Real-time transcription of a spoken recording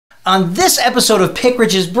On this episode of Pick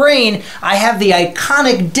Rich's Brain, I have the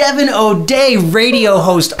iconic Devon O'Day, radio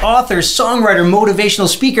host, author, songwriter, motivational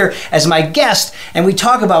speaker as my guest, and we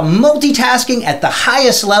talk about multitasking at the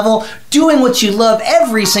highest level, doing what you love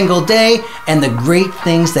every single day, and the great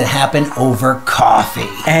things that happen over coffee.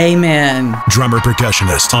 Amen. Drummer,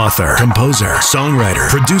 percussionist, author, composer, songwriter,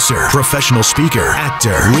 producer, professional speaker,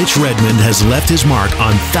 actor, Rich Redmond has left his mark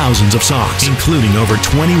on thousands of songs, including over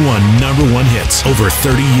 21 #1 hits, over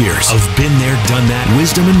 30 years of been there, done that,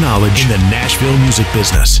 wisdom and knowledge in the Nashville music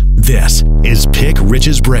business. This is Pick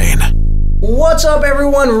Rich's Brain. What's up,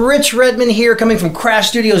 everyone? Rich Redmond here, coming from Crash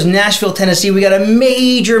Studios, Nashville, Tennessee. We got a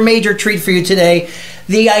major treat for you today.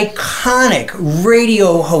 The iconic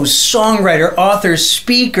radio host, songwriter, author,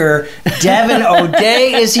 speaker, Devon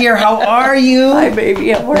O'Day is here. How are you? Hi, baby.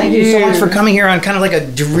 How are you? Thank you so much for coming here on kind of like a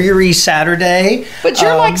dreary Saturday. But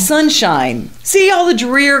you're like sunshine. See, all the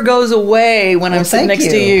drear goes away when I'm sitting next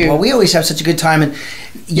to you. Well, we always have such a good time. And,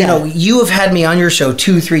 you know, you have had me on your show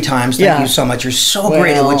 2-3 times. Thank you so much. You're so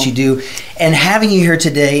great at what you do. And having you here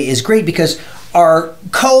today is great because our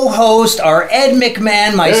co-host, our Ed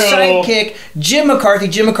McMahon, my sidekick, Jim McCarthy,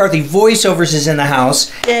 voiceovers is in the house.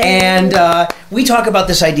 And we talk about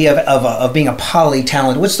this idea of being a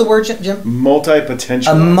polytalent. What's the word, Jim?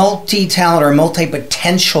 Multi-potentialite. A multi-talent or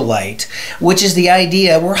multi-potentialite, which is the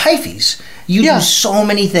idea, we're hyphies. You do so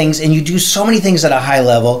many things, and you do so many things at a high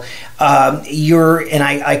level. You're an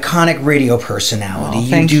iconic radio personality.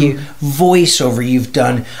 You do voiceover. You've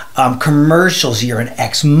done commercials. You're an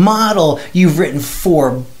ex-model. You've written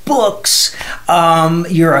 4 books.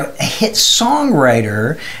 You're a hit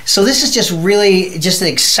songwriter. So this is just really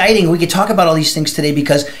exciting. We could talk about all these things today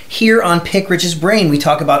because here on Pick Rich's Brain, we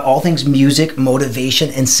talk about all things music, motivation,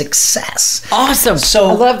 and success. Awesome. So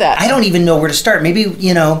I love that. I don't even know where to start. Maybe,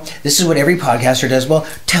 this is what every podcaster does. Well,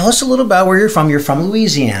 tell us a little about where you're from. You're from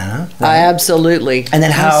Louisiana. Right? Absolutely. And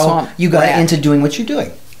then how you got into doing what you're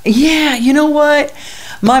doing. Yeah, you know what?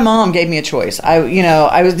 My mom gave me a choice. I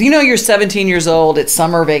was, you're 17 years old, it's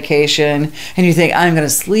summer vacation, and you think, I'm going to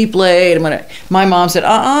sleep late. My mom said,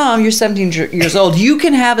 you're 17 years old. You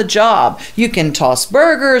can have a job. You can toss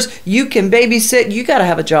burgers. You can babysit. You got to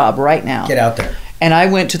have a job right now. Get out there. And I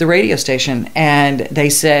went to the radio station, and they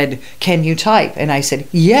said, can you type? And I said,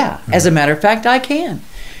 yeah. As a matter of fact, I can.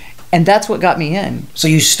 And that's what got me in. So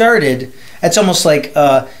you started, it's almost like,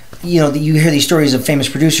 you hear these stories of famous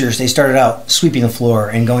producers. They started out sweeping the floor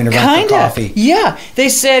and going to run for coffee. Yeah. They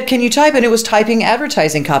said, can you type? And it was typing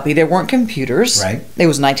advertising copy. There weren't computers. Right. It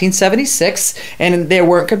was 1976, and there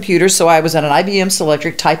weren't computers, so I was on an IBM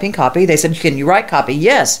Selectric typing copy. They said, can you write copy?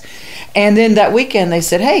 Yes. And then that weekend they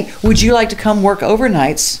said, hey, would you like to come work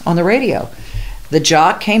overnights on the radio? The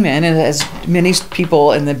jock came in, and as many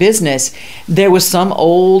people in the business, there was some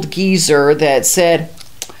old geezer that said,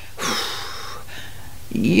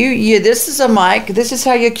 this is a mic, this is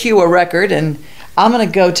how you cue a record, and I'm going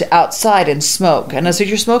to go to outside and smoke. And I said,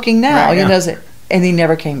 you're smoking now? Right, and he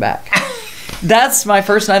never came back. That's my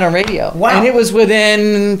first night on radio. Wow. And it was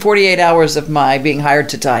within 48 hours of my being hired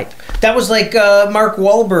to type. That was like Mark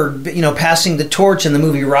Wahlberg, passing the torch in the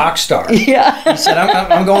movie Rockstar. Yeah. He said,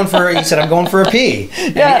 I'm going for a pee.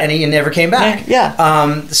 Yeah. And he never came back.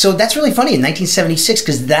 Yeah. So that's really funny in 1976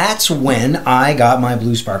 because that's when I got my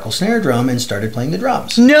Blue Sparkle snare drum and started playing the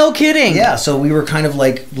drums. No kidding. Yeah. So we were kind of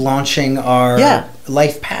like launching our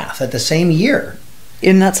life path at the same year.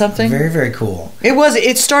 Isn't that something? Very, very cool.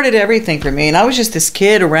 It started everything for me. And I was just this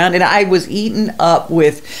kid around, and I was eaten up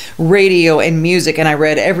with radio and music, and I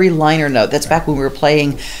read every liner note. That's back when we were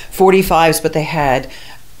playing 45s, but they had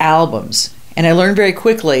albums. And I learned very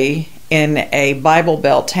quickly in a Bible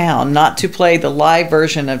Belt town not to play the live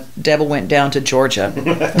version of Devil Went Down to Georgia. From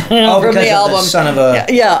the album. The son of a...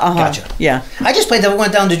 Gotcha. Yeah. I just played Devil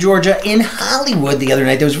Went Down to Georgia in Hollywood the other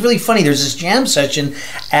night. That was really funny. There's this jam session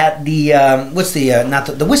at the,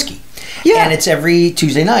 the Whiskey. Yeah. And it's every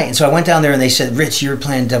Tuesday night. And so I went down there and they said, Rich, you're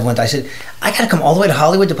playing Devil Went Down. I said, I got to come all the way to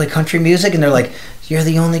Hollywood to play country music? And they're like, you're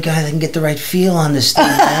the only guy that can get the right feel on this thing,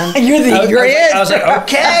 man. You're it. I was like,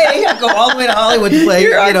 okay, I'll go all the way to Hollywood to play.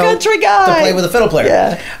 You're a country guy. To play with a fiddle player.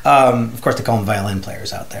 Yeah. Of course, they call them violin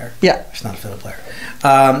players out there. Yeah. It's not a fiddle player.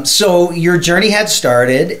 So your journey had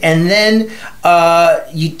started, and then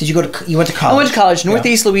you went to college? I went to college,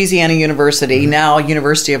 Northeast Louisiana University, now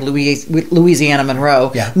University of Louisiana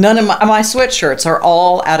Monroe. Yeah. None of my sweatshirts are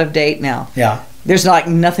all out of date now. Yeah. There's like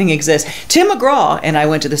nothing exists. Tim McGraw and I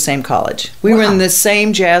went to the same college. We were in the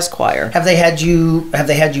same jazz choir. Have they had you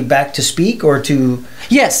back to speak or to?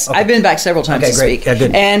 Yes, okay. I've been back several times to speak. Yeah,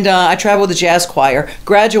 good. And I traveled with the jazz choir.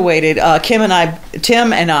 Graduated. Tim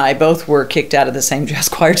and I both were kicked out of the same jazz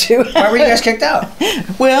choir too. Why were you guys kicked out?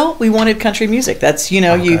 Well, we wanted country music. That's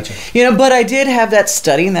gotcha. But I did have that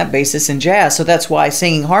study and that basis in jazz, so that's why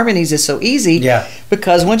singing harmonies is so easy. Yeah.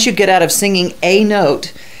 Because once you get out of singing a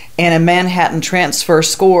note and a Manhattan transfer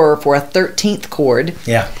score for a 13th chord.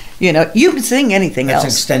 Yeah. You can sing anything else.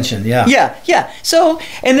 That's an extension, yeah. Yeah. So,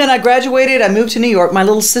 and then I graduated. I moved to New York. My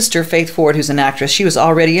little sister, Faith Ford, who's an actress, she was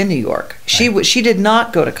already in New York. Right. She did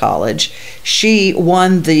not go to college. She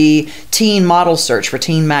won the teen model search for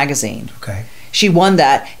Teen Magazine. Okay. She won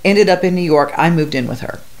that, ended up in New York. I moved in with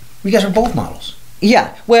her. You guys are both models.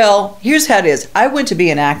 Yeah. Well, here's how it is. I went to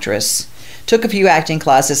be an actress, took a few acting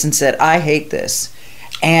classes, and said, I hate this.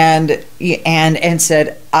 And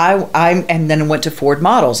said and then went to Ford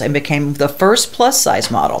Models and became the first plus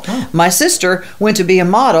size model. Oh. My sister went to be a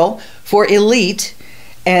model for Elite,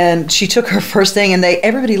 and she took her first thing, and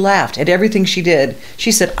everybody laughed at everything she did.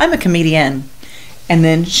 She said, "I'm a comedian," and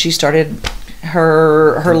then she started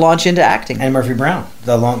her launch into acting. And Murphy Brown,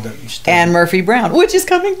 and Murphy Brown, which is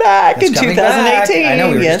coming back in 2018. Back. I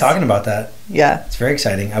know we were just talking about that. Yeah, it's very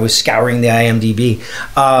exciting. I was scouring the IMDb.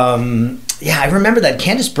 Yeah, I remember that.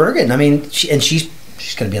 Candice Bergen. I mean, she's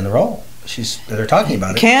going to be in the role. They're talking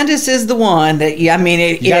about it. Candice is the one that you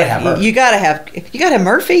gotta have her. You gotta have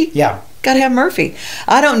Murphy. Yeah, gotta have Murphy.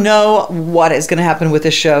 I don't know what is going to happen with the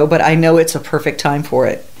show, but I know it's a perfect time for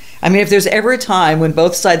it. I mean, if there's ever a time when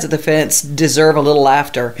both sides of the fence deserve a little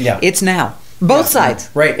laughter, it's now. Both sides.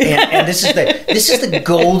 Right. And this is the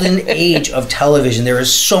golden age of television. There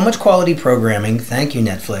is so much quality programming. Thank you,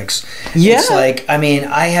 Netflix. Yeah. It's like, I mean,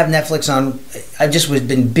 I have Netflix on. I've just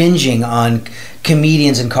been binging on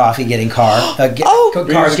comedians and coffee getting cars getting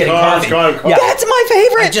coffee. Yeah. That's my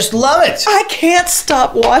favorite. I just love it. I can't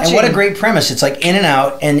stop watching. And what a great premise. It's like in and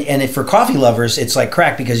out. And for coffee lovers, it's like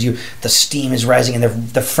crack because the steam is rising and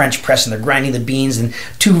the French press and they're grinding the beans and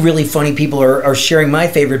two really funny people are sharing my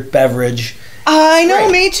favorite beverage. I know,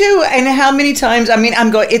 me too. And how many times,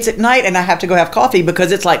 it's at night and I have to go have coffee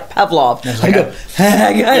because it's like Pavlov. I gotta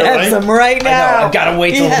have some right now. I've got to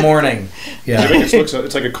wait till the morning. Yeah.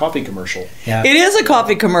 It's like a coffee commercial. Yeah. It is a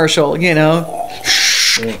coffee commercial, And then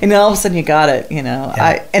all of a sudden you got it,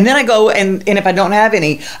 Yeah. And then I go, and if I don't have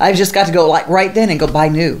any, I've just got to go like right then and go buy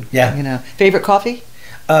new. Yeah. Favorite coffee?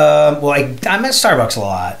 Well, I'm at Starbucks a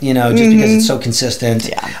lot, just because it's so consistent.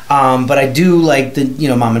 Yeah. But I do like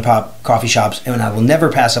the, mom and pop coffee shops, and I will never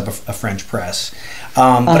pass up a French press.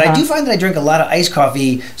 But I do find that I drink a lot of iced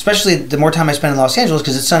coffee, especially the more time I spend in Los Angeles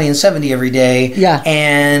because it's sunny and 70 every day. Yeah.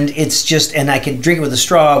 And it's just, and I can drink it with a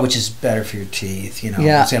straw, which is better for your teeth, Yeah. So you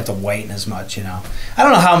don't have to whiten as much, I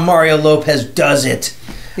don't know how Mario Lopez does it.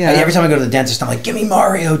 Yeah. Every time I go to the dentist, I'm like, give me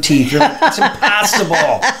Mario teeth. It's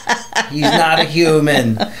impossible. He's not a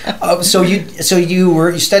human. So you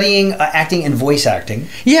were studying acting and voice acting.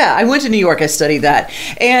 Yeah, I went to New York. I studied that,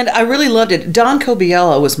 and I really loved it. Don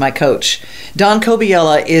Cobiella was my coach. Don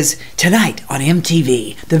Cobiella is tonight on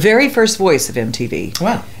MTV, the very first voice of MTV.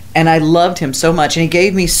 Wow. And I loved him so much, and he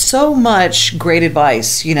gave me so much great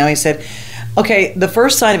advice. He said, okay, the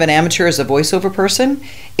first sign of an amateur as a voiceover person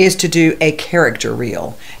is to do a character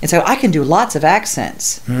reel. And so I can do lots of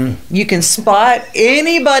accents. You can spot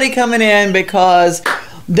anybody coming in because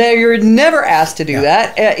you're never asked to do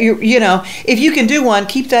that. If you can do one,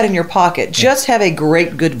 keep that in your pocket. Just have a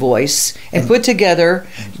great, good voice and put together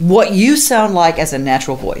what you sound like as a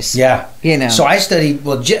natural voice. Yeah. So I studied,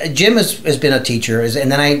 Jim has been a teacher,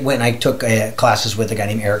 and then I went and I took classes with a guy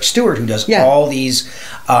named Eric Stewart who does all these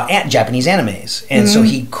Japanese animes. And so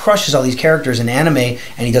he crushes all these characters in anime,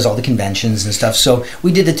 and he does all the conventions and stuff. So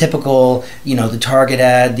we did the typical, the Target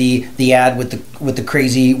ad, the ad with the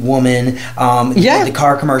crazy woman, the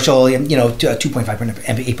car commercial, 2.5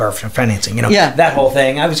 APR financing, that whole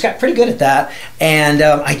thing. I got pretty good at that. And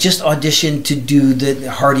I just auditioned to do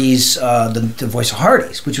the Hardee's, the voice of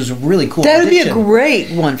Hardee's, which was a really cool That would audition. be a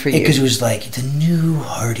great one for you. Because it was like the new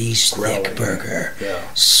Hardee's thick burger. Yeah.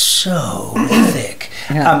 So thick.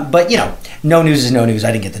 Yeah. But, no news is no news.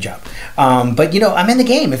 I didn't get the job. But, I'm in the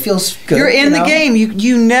game. It feels good. You're in the game. You're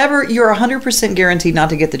 100% guaranteed not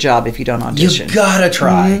to get the job if you don't audition. You gotta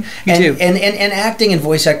try. You do. And acting and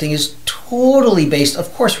voice acting is totally based,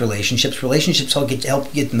 of course, relationships. Relationships help you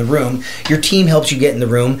get in the room. Your team helps you get in the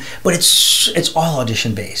room. But it's all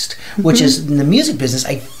audition based, which is in the music business.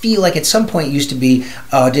 I feel like at some point it used to be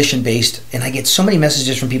audition based, and I get so many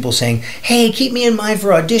messages from people saying, "Hey, keep me in mind for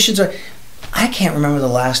auditions." I can't remember the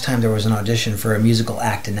last time there was an audition for a musical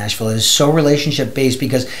act in Nashville. It is so relationship based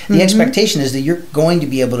because the expectation is that you're going to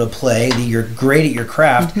be able to play, that you're great at your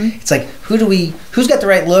craft. It's like, who's got the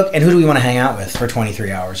right look, and who do we want to hang out with for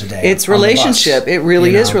 23 hours a day? It's relationship. It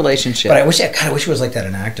really is relationship. But I wish it was like that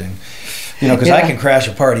in acting. Because I can crash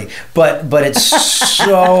a party, but it's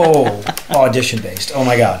so audition based. Oh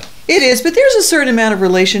my God. It is, but there's a certain amount of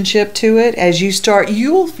relationship to it. As you start,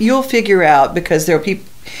 you'll figure out, because there are people,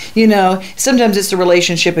 sometimes it's the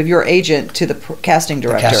relationship of your agent to the casting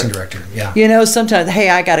director. The casting director, yeah. Sometimes, hey,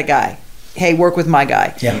 I got a guy. Hey, work with my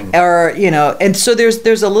guy. Yeah. Or, and so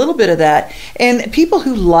there's a little bit of that. And people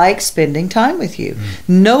who like spending time with you.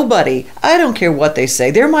 Nobody, I don't care what they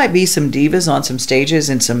say. There might be some divas on some stages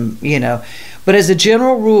and some, but as a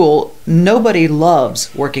general rule, nobody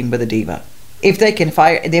loves working with a diva. If they can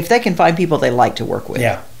find people they like to work with.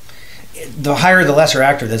 Yeah. The higher the lesser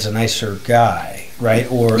actor that's a nicer guy,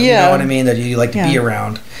 right? Or you know what I mean, that you like to be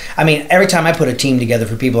around. I mean, every time I put a team together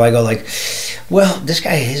for people, I go like, well, this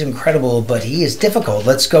guy is incredible, but he is difficult.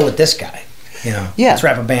 Let's go with this guy. Let's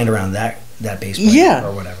wrap a band around that bass player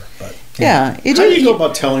or whatever. But how do you go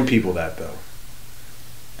about telling people that though?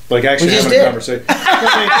 Like actually having a conversation.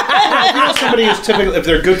 If somebody is typical, if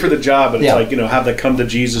they're good for the job, and it's like, have them come to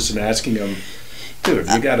Jesus and asking them, dude,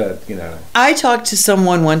 you gotta, I talked to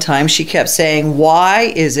someone one time. She kept saying, why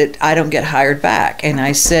is it I don't get hired back? And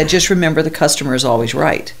I said, just remember the customer is always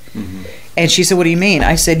right. And she said, what do you mean?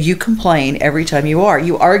 I said, you complain every time you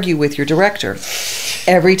argue with your director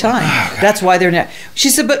every time. That's why they're not. She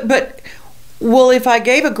said, but well, if I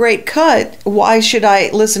gave a great cut, why should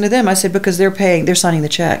I listen to them? I said, because they're signing the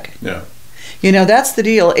check. Yeah. That's the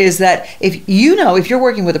deal, is that if you're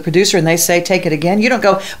working with a producer and they say, take it again, you don't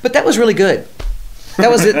go, but that was really good. That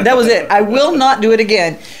was it. That was it. I will not do it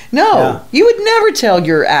again. No, you would never tell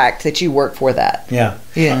your act that you work for that. Yeah.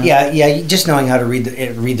 Just knowing how to read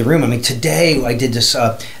the room. I mean, today I did this.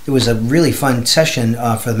 It was a really fun session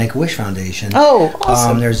for the Make-A-Wish Foundation. Oh,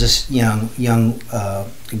 awesome! There's this young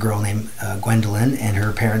girl named Gwendolyn, and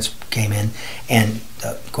her parents came in, and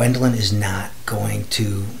Gwendolyn is not going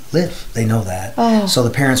to live. They know that. Oh. So the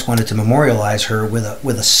parents wanted to memorialize her with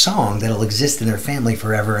a song that'll exist in their family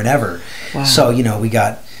forever and ever. Wow. So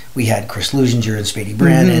we had Chris Lusinger and Spady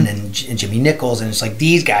Brannon and Jimmy Nichols, and it's like,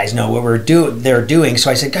 these guys know what they're doing. So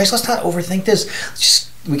I said, guys, let's not overthink this.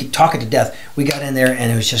 We could talk it to death. We got in there,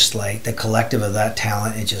 and it was just like the collective of that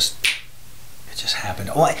talent. It just happened.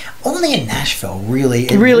 Only in Nashville, really.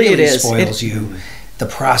 It really spoils you. The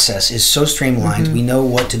process is so streamlined. We know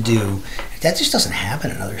what to do. That just doesn't happen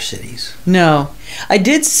in other cities. No. I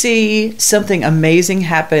did see something amazing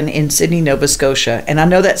happen in Sydney, Nova Scotia, and I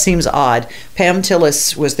know that seems odd. Pam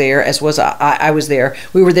Tillis was there, as was I was there.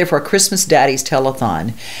 We were there for a Christmas Daddies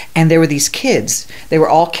telethon, and there were these kids. They were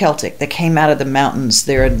all Celtic. They came out of the mountains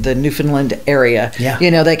there in the Newfoundland area. Yeah.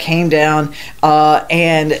 They came down,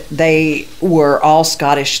 and they were all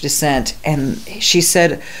Scottish descent, and she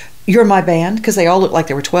said, you're my band? Because they all looked like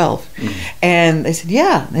they were 12. And they said,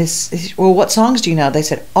 yeah. Well, what songs do you know? They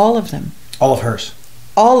said, all of them. All of hers.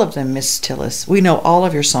 All of them, Miss Tillis. We know all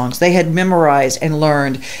of your songs. They had memorized and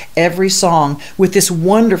learned every song with this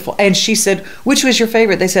wonderful. And she said, which was your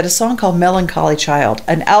favorite? They said, a song called Melancholy Child,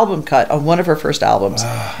 an album cut on one of her first albums.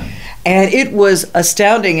 And it was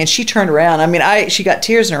astounding. And she turned around. I mean, she got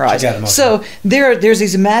tears in her eyes. So there's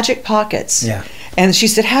these magic pockets. Yeah. And she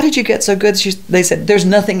said, how did you get so good? They said, there's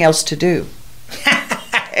nothing else to do.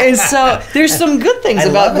 And so there's some good things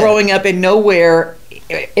about growing up in nowhere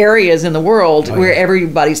areas in the world where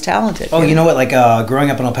everybody's talented. Oh, you know what? Like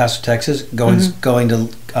growing up in El Paso, Texas, going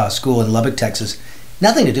to school in Lubbock, Texas,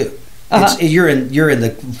 nothing to do. You're in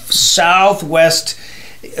the southwest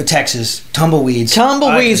Texas, tumbleweeds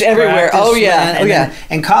everywhere.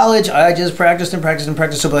 And college, I just practiced.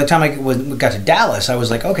 So by the time I got to Dallas, I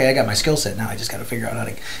was like, okay, I got my skill set now. I just got to figure out how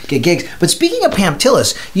to get gigs. But speaking of Pam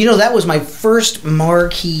Tillis, that was my first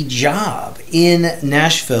marquee job in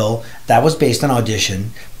Nashville. That was based on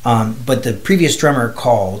audition. But the previous drummer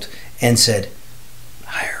called and said,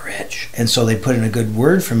 hire Rich. And so they put in a good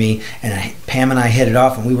word for me, and Pam and I hit it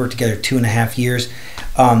off, and we worked together 2.5 years.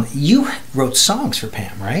 You wrote songs for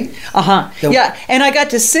Pam, right? Yeah, and I got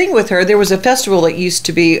to sing with her. There was a festival that used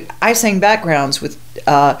to be, I sang backgrounds with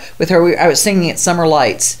her. I was singing at Summer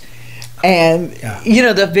Lights. And,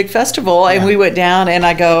 the big festival, and we went down, and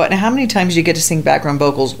I go, and how many times do you get to sing background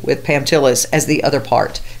vocals with Pam Tillis as the other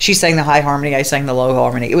part? She sang the high harmony, I sang the low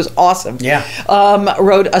harmony. It was awesome. Yeah.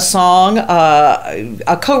 Co-wrote a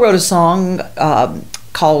song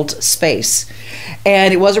called Space.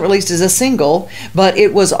 And it wasn't released as a single, but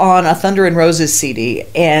it was on a Thunder and Roses CD.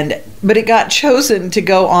 And but it got chosen to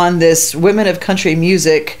go on this Women of Country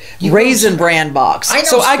Music Raisin Bran box. I know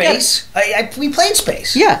so Space. We played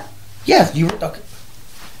Space. Yeah. You were okay.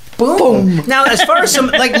 Boom. Now, as far as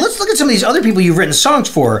let's look at some of these other people you've written songs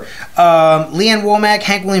for. Lee Ann Womack,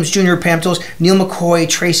 Hank Williams Jr., Pam Tillis, Neal McCoy,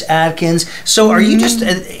 Trace Adkins. So, are you just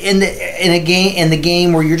in the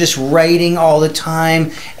game where you're just writing all the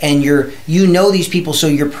time, and you know these people, so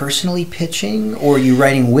you're personally pitching, or are you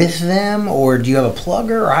writing with them, or do you have a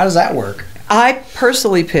plugger, or how does that work? I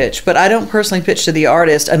personally pitch, but I don't personally pitch to the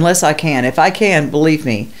artist unless I can. If I can, believe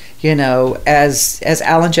me, as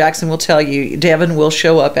Alan Jackson will tell you, Devon will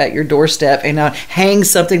show up at your doorstep and hang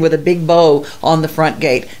something with a big bow on the front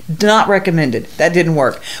gate. Not recommended. That didn't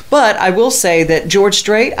work. But I will say that George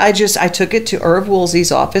Strait, I took it to Irv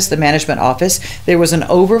Woolsey's office, the management office. There was an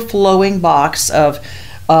overflowing box of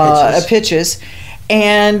pitches.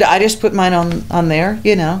 And I just put mine on there,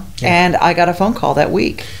 and I got a phone call that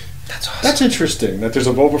week. That's awesome. That's interesting, that there's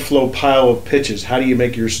an overflow pile of pitches. How do you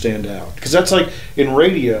make yours stand out? Because that's like in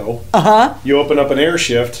radio, you open up an air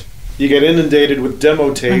shift, you get inundated with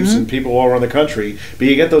demo tapes and people all around the country, but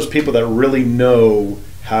you get those people that really know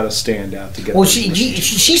how to stand out to get. Well,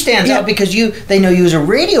 she stands out because they know you as a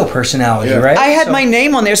radio personality, right? I had my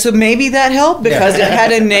name on there, so maybe that helped because it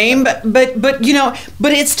had a name, but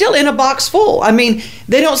it's still in a box full. I mean,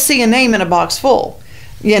 they don't see a name in a box full.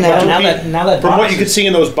 Now that from what you could see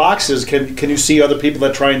in those boxes, can you see other people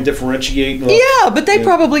that try and differentiate? But they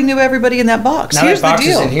probably knew everybody in that box. Now Here's that box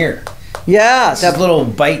the deal. is in here. Yeah, that little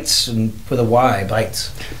bites with a Y,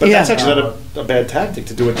 bites. But that's actually not a bad tactic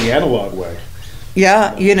to do it the analog way.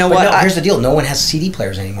 Yeah, you know what? No, here's the deal. No one has CD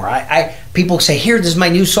players anymore. People say, "Here, this is my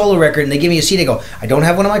new solo record," and they give me a CD. I go, "I don't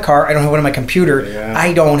have one in my car. I don't have one on my computer. Yeah.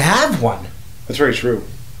 I don't have one." That's very true.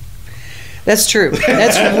 That's true.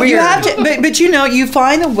 That's weird. You have to, but you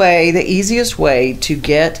find a way, the easiest way to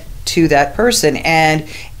get to that person, and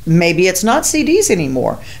maybe it's not CDs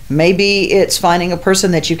anymore. Maybe it's finding a person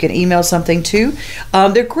that you can email something to.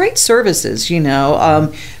 They're great services,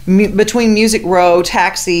 between Music Row,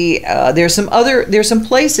 Taxi. There's some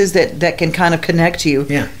places that can kind of connect you.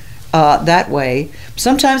 That way.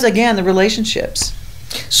 Sometimes, again, the relationships.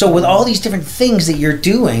 So with all these different things that you're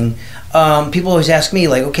doing, people always ask me,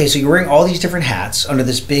 like, okay, so you're wearing all these different hats under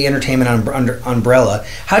this big entertainment umbrella.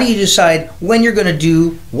 How do you decide when you're going to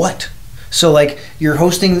do what? So, like, you're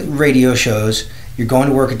hosting radio shows, you're going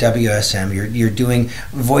to work at WSM, you're doing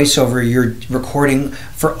voiceover, you're recording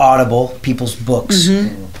for Audible, people's books.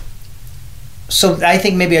 Mm-hmm. So I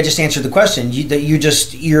think maybe I just answered the question.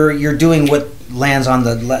 You're doing what lands on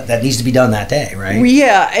that needs to be done that day, right?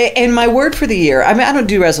 Yeah, and my word for the year. I mean, I don't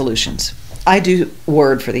do resolutions. I do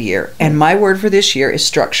word for the year, and my word for this year is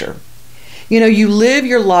structure. You live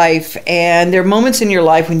your life, and there are moments in your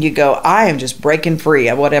life when you go, I am just breaking free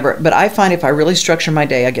or whatever. But I find if I really structure my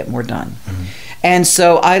day, I get more done. Mm-hmm. And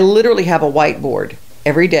so I literally have a whiteboard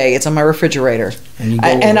every day. It's on my refrigerator.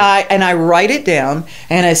 And I write it down,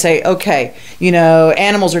 and I say, okay,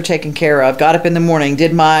 animals are taken care of. Got up in the morning,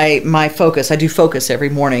 did my focus. I do focus every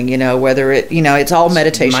morning, whether it's all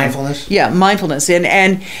meditation. Mindfulness? Yeah, mindfulness.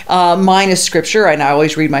 And mine is scripture, and I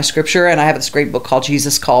always read my scripture, and I have this great book called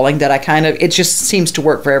Jesus Calling that it just seems to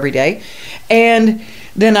work for every day. And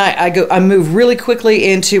then I move really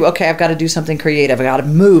quickly into, okay, I've got to do something creative. I got to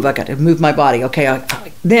move my body. Okay,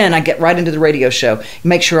 then I get right into the radio show.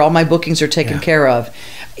 Make sure all my bookings are taken care of.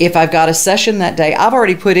 If I've got a session that day, I've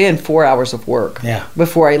already put in 4 hours of work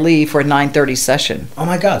before I leave for a 9:30 session. Oh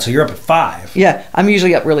my God, so you're up at 5. Yeah, I'm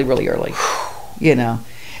usually up really, really early,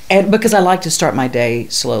 and because I like to start my day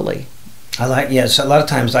slowly. So a lot of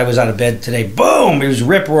times I was out of bed today, boom, it was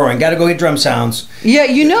rip roaring, got to go get drum sounds. Yeah,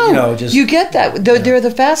 you get that. They're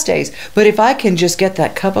the fast days. But if I can just get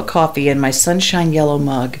that cup of coffee in my sunshine yellow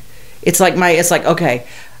mug, it's like, okay,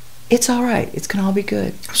 it's all right. It's going to all be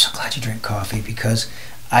good. I'm so glad you drink coffee because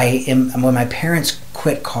when my parents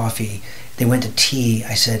quit coffee, they went to tea.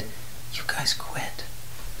 I said, you guys quit.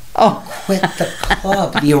 Oh, quit the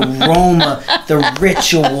club, the aroma, the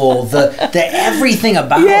ritual, the everything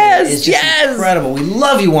about it is just incredible. We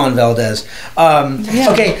love you, Juan Valdez.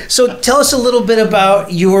 Okay, so tell us a little bit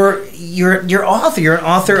about your author. You're an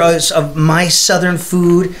author of My Southern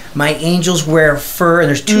Food, My Angels Wear Fur, and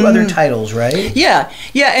there's 2 other titles, right? Yeah,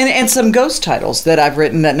 and some ghost titles that I've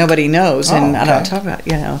written that nobody knows, and I don't talk about.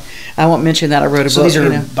 I won't mention that I wrote a book. So these are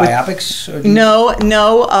biopics?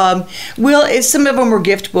 No. Well, some of them were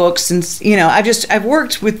gift books, and I've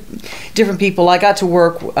worked with different people. I got to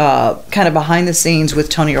work kind of behind the scenes with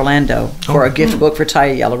Tony Orlando for a gift book for Tie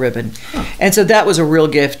a Yellow Ribbon, and so that was a real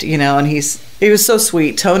gift, and it was so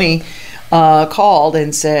sweet. Tony called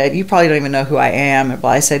and said, "You probably don't even know who I am." But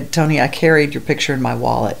I said, "Tony, I carried your picture in my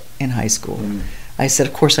wallet in high school." I said,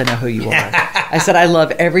 "Of course I know who you are." I said, "I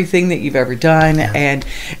love everything that you've ever done." And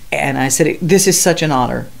I said, "This is such an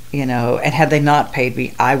honor, you know, and had they not paid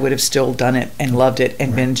me, I would have still done it and loved it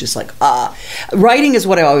and been just like, Writing is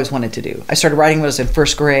what I always wanted to do. I started writing when I was in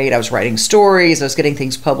first grade. I was writing stories. I was getting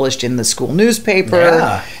things published in the school newspaper.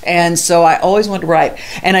 Yeah. And so I always wanted to write.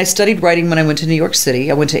 And I studied writing when I went to New York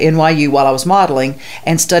City. I went to NYU while I was modeling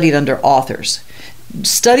and studied under authors.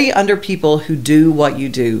 Study under people who do what you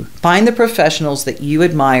do. Find the professionals that you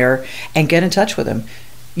admire and get in touch with them.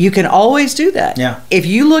 You can always do that. Yeah. If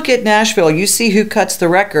you look at Nashville, you see who cuts the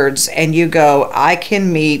records and you go, I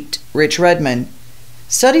can meet Rich Redmond.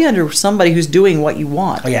 Study under somebody who's doing what you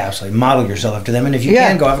want. Oh, yeah, absolutely. Model yourself after them. And if you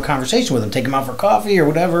can, go have a conversation with them. Take them out for coffee or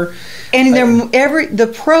whatever. And the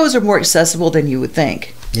pros are more accessible than you would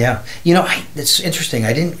think. Yeah, you know, it's interesting.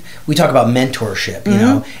 We talk about mentorship, you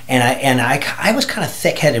know, and I was kind of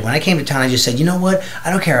thick-headed when I came to town. I just said, you know what? I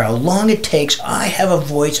don't care how long it takes. I have a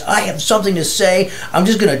voice. I have something to say. I'm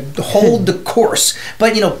just going to hold the course.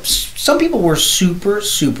 But you know, some people were super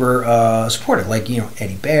supportive, like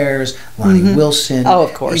Eddie Bears, Lonnie Wilson. Oh,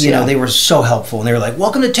 of course. You know, they were so helpful, and they were like,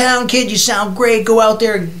 "Welcome to town, kid. You sound great. Go out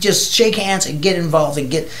there, just shake hands and get involved and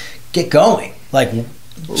get going. Like,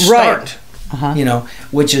 start." Right. You know,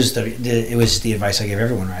 which is it was the advice I give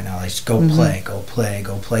everyone right now. Like, go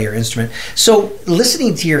play your instrument. So,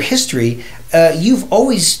 listening to your history, you've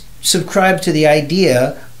always subscribed to the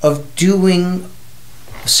idea of doing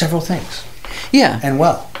several things. Yeah, and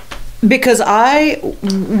well. Because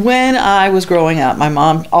when I was growing up, my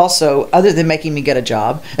mom also, other than making me get a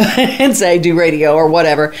job and say do radio or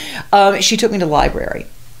whatever, she took me to the library.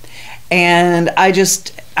 And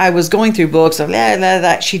I was going through books of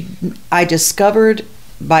I discovered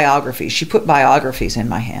biographies. She put biographies in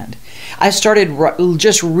my hand. I started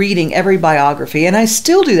just reading every biography, and I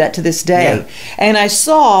still do that to this day. Yeah. And I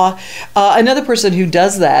saw another person who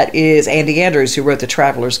does that is Andy Andrews, who wrote The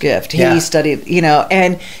Traveler's Gift. He studied,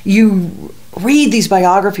 and you read these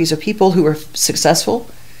biographies of people who are successful,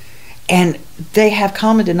 and they have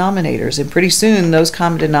common denominators, and pretty soon those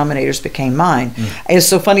common denominators became mine. It's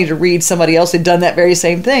so funny to read somebody else had done that very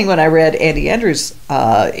same thing. When I read Andy Andrews,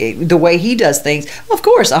 the way he does things, of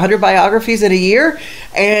course, 100 biographies in a year,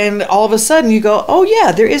 and all of a sudden you go, oh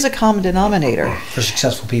yeah, there is a common denominator. For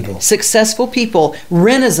successful people. Successful people,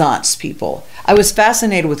 Renaissance people. I was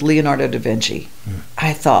fascinated with Leonardo da Vinci.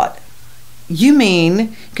 I thought, you mean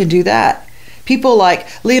you can do that? People like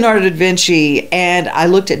Leonardo da Vinci, and I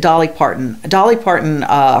looked at Dolly Parton. Dolly Parton,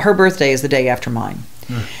 her birthday is the day after mine.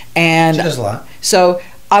 And she does a lot. So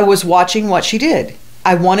I was watching what she did.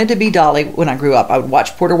 I wanted to be Dolly when I grew up. I would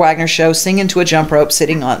watch Porter Wagner's show, sing into a jump rope,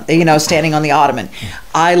 sitting on, standing on the ottoman.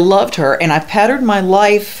 I loved her, and I patterned my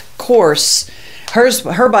life course.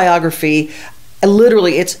 Her biography,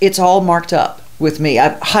 literally, it's all marked up with me.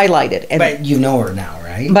 I've highlighted. But you know her now,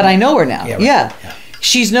 right? But I know her now. Yeah. Yeah.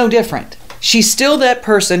 She's no different. She's still that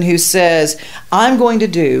person who says, I'm going to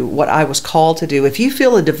do what I was called to do. If you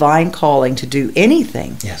feel a divine calling to do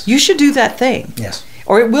anything, you should do that thing. Yes.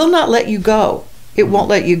 Or it will not let you go. It won't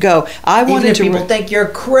let you go. Even if people think you're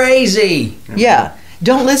crazy. Yeah.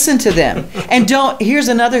 Don't listen to them. And here's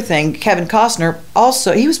another thing. Kevin Costner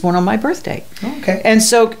also, he was born on my birthday. Okay. And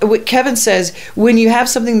so Kevin says, when you have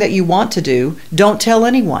something that you want to do, don't tell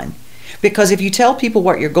anyone. Because if you tell people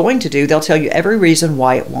what you're going to do, they'll tell you every reason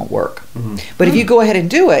why it won't work. But if you go ahead and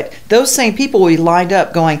do it, those same people will be lined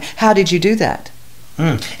up going, how did you do that?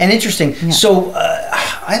 And interesting. Yeah. So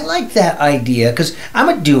I like that idea because I'm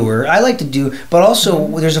a doer. I like to do, but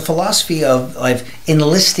also there's a philosophy of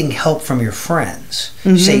enlisting help from your friends.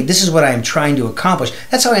 Say, this is what I am trying to accomplish.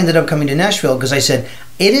 That's how I ended up coming to Nashville, because I said,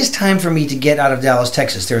 it is time for me to get out of Dallas,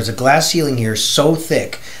 Texas. There's a glass ceiling here so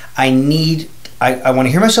thick. I want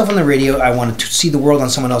to hear myself on the radio. I want to see the world on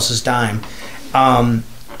someone else's dime.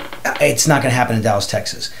 It's not going to happen in Dallas,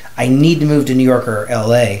 Texas. I need to move to New York or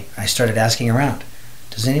LA. I started asking around.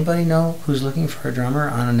 Does anybody know who's looking for a drummer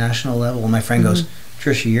on a national level? And my friend goes,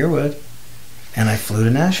 Trisha Yearwood. And I flew to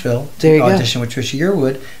Nashville to audition with Trisha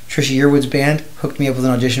Yearwood. Trisha Yearwood's band hooked me up with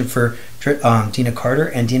an audition for Dina Carter,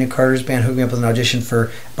 and Dina Carter's band hooked me up with an audition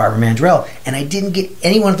for Barbara Mandrell. And I didn't get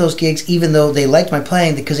any one of those gigs, even though they liked my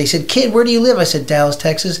playing, because they said, kid, where do you live? I said, Dallas,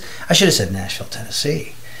 Texas. I should have said Nashville,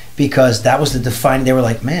 Tennessee, because that was the defining. They were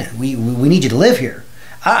like, man, we need you to live here.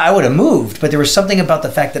 I would have moved, but there was something about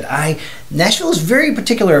the fact that Nashville is very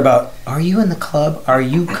particular about, are you in the club? Are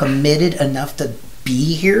you committed enough to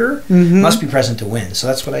be here? Must be present to win. So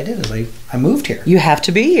that's what I did, is I moved here. You have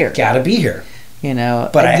to be here. Gotta be here. you know.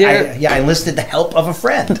 But I enlisted the help of a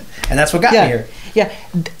friend, and that's what got me here. Yeah,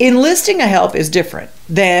 enlisting a help is different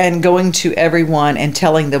than going to everyone and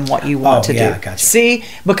telling them what you want to do. Gotcha. See,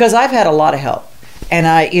 because I've had a lot of help, and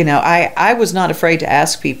I was not afraid to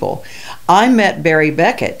ask people. I met Barry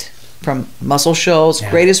Beckett from Muscle Shoals,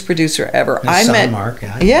 greatest producer ever. I met Mark.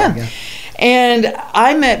 And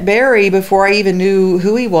I met Barry before I even knew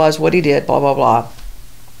who he was, what he did, blah, blah, blah.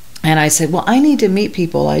 And I said, well, I need to meet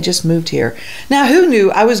people. I just moved here. Now, who knew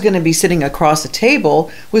I was going to be sitting across the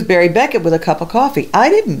table with Barry Beckett with a cup of coffee? I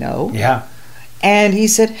didn't know. Yeah. And he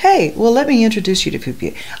said, hey, well, let me introduce you to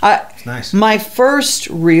people. Nice. My first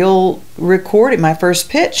real recording, my first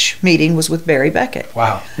pitch meeting was with Barry Beckett.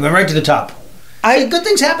 Wow. You went right to the top. Good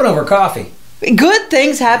things happen over coffee. Good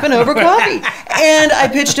things happen over coffee. And I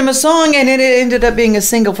pitched him a song, and it ended up being a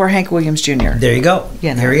single for Hank Williams Jr. There you go.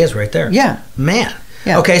 Yeah, there he is right there. Yeah. Man.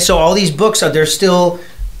 Yeah. Okay, so all these books, they're still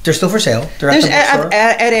for sale. They're at the bookstore?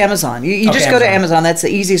 At Amazon. You just go to Amazon. That's the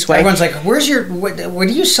easiest way. Everyone's like, where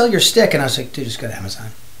do you sell your stick? And I was like, dude, just go to Amazon.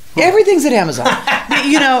 Everything's at Amazon.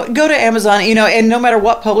 Go to Amazon, and no matter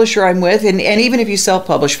what publisher I'm with, and even if you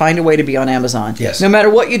self-publish, find a way to be on Amazon. Yes. No matter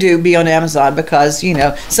what you do, be on Amazon, because,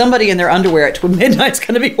 somebody in their underwear at midnight's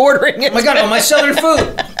going to be ordering it. Oh my God, am I selling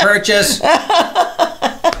food? Purchase.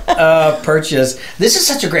 Purchase. This is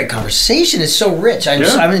such a great conversation. It's so rich. I'm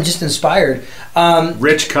just inspired.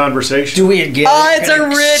 Rich conversation. Do we get it's a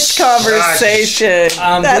rich conversation.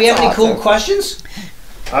 Do we have any cool questions?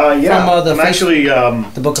 Yeah,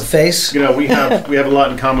 from the Book of Face. We have a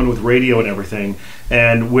lot in common with radio and everything,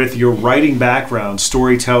 and with your writing background,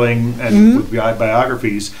 storytelling, and with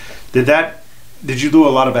biographies. Did you do a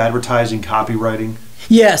lot of advertising, copywriting?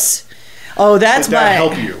 Yes. Oh, that's Did that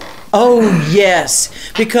help you? Oh, yes.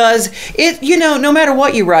 Because no matter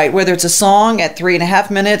what you write, whether it's a song at 3.5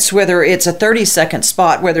 minutes, whether it's a 30-second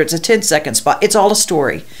spot, whether it's a 10-second spot, it's all a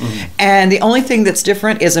story. Mm-hmm. And the only thing that's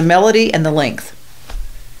different is a melody and the length.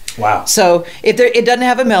 Wow. So if it doesn't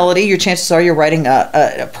have a melody, your chances are you're writing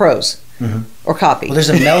a prose or copy. Well, there's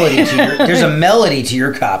a melody to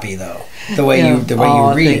your copy, though. The way you read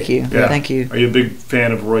thank it. You. Yeah. Thank you. Are you a big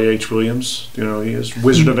fan of Roy H. Williams? He is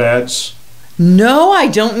Wizard of Ads. No, I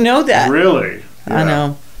don't know that. Really? Yeah. I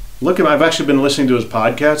know. Look, I've actually been listening to his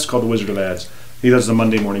podcast called The Wizard of Ads. He does the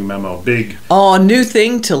Monday Morning Memo. Big. Oh, a new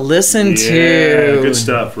thing to listen to. Yeah, good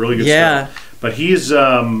stuff. Really good stuff. But he's,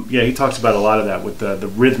 he talks about a lot of that with the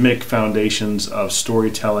rhythmic foundations of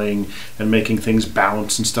storytelling and making things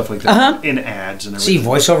bounce and stuff like that in ads and everything. See,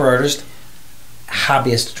 voiceover artist,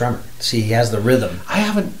 hobbyist drummer. See, he has the rhythm.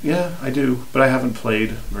 I do, but I haven't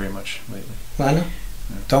played very much lately. Well, I know.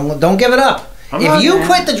 Yeah. Don't give it up. If you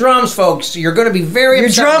quit the drums, folks, you're going to be very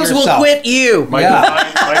upset with yourself. Your drums will quit you.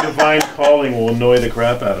 My divine calling will annoy the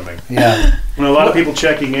crap out of me. Yeah. And a lot of people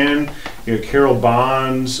checking in. Carol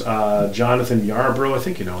Bonds, Jonathan Yarbrough, I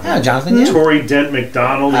think you know him. Yeah, Jonathan. Yeah. Tori Dent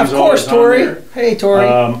McDonald. Of course, Tori. Hey,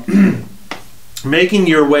 Tori. Making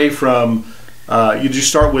your way from, you just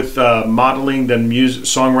start with modeling, then music,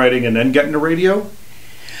 songwriting, and then get into radio?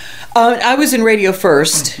 I was in radio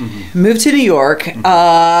first, moved to New York, and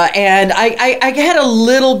I had a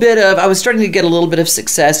little bit of, I was starting to get a little bit of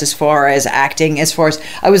success as far as acting, as far as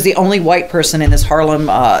I was the only white person in this Harlem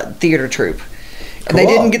theater troupe. Cool.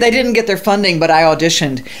 They didn't get their funding, but I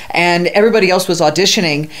auditioned, and everybody else was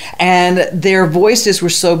auditioning, and their voices were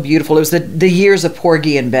so beautiful. It was the years of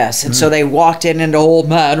Porgy and Bess, and so they walked in into Old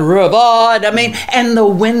Man River. I mean, and the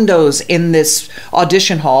windows in this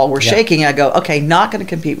audition hall were shaking. I go, okay, not going to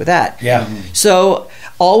compete with that. Yeah. So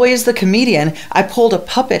always the comedian, I pulled a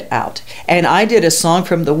puppet out, and I did a song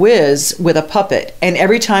from The Wiz with a puppet, and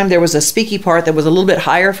every time there was a speaky part that was a little bit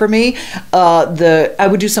higher for me, I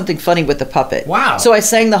would do something funny with the puppet. Wow. So I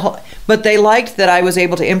sang the whole, but they liked that I was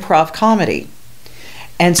able to improv comedy,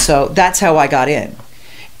 and so that's how I got in.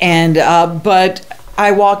 And but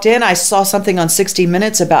I walked in, I saw something on 60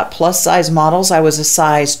 Minutes about plus size models. I was a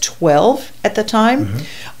size 12 at the time.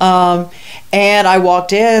 And I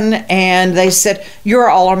walked in and they said, "You're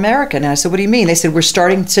All-American." And I said, "What do you mean?" They said, "We're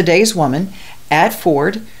starting Today's Woman at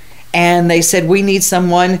Ford." And they said, "We need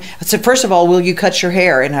someone." I said, "First of all, will you cut your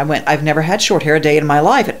hair?" And I went, "I've never had short hair a day in my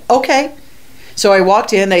life." And, okay. So I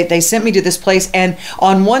walked in, they sent me to this place, and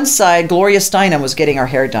on one side, Gloria Steinem was getting our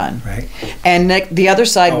hair done. Right. And the other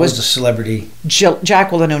side was the celebrity.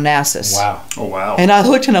 Jacqueline Onassis. Wow. Oh, wow. And I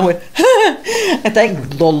looked and I went, and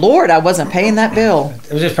thank the Lord I wasn't paying that bill.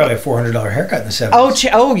 It was just probably a $400 haircut in the 70s.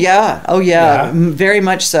 Oh yeah. Very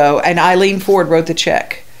much so. And Eileen Ford wrote the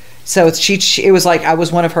check. So it was like I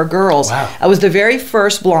was one of her girls. Wow. I was the very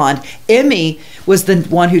first blonde. Emmy was the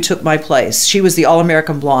one who took my place. She was the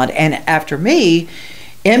All-American blonde. And after me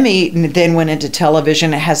Emmy then went into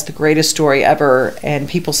television. It has the greatest story ever. And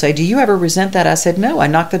people say, do you ever resent that? I said, no, I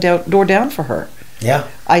knocked the door down for her. Yeah.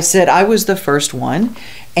 I said I was the first one,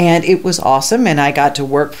 and it was awesome. And I got to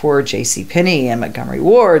work for JCPenney and Montgomery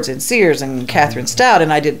Ward's and Sears and Catherine Stout,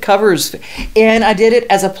 and I did covers, and I did it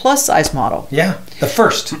as a plus-size model. Yeah,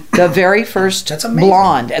 the very first That's amazing.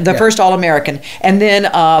 Blonde, the first All-American. And then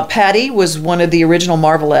Patty was one of the original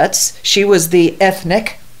Marvelettes. She was the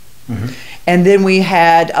ethnic. Mm-hmm. And then we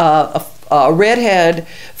had a redhead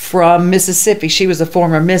from Mississippi. She was a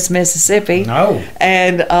former Miss Mississippi. No.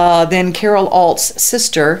 And then Carol Alt's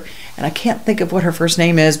sister, and I can't think of what her first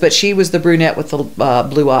name is, but she was the brunette with the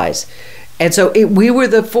blue eyes. And so we were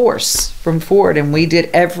the force from Ford, and we did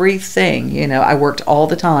everything. You know, I worked all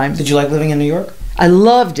the time. Did you like living in New York? I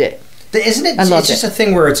loved it. Isn't it? It's just a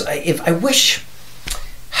thing where it's. If I wish.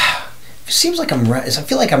 It seems like I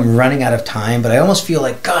feel like I'm running out of time, but I almost feel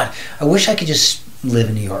like, God, I wish I could just live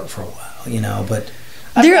in New York for a while, you know. But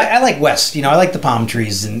I like West, you know. I like the palm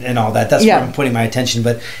trees and all that. That's where I'm putting my attention.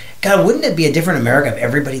 But God, wouldn't it be a different America if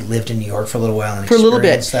everybody lived in New York for a little while and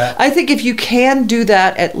experienced that? I think if you can do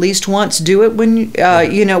that at least once, do it when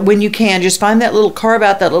you know, when you can. Just find that little, carve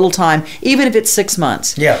out that little time, even if it's 6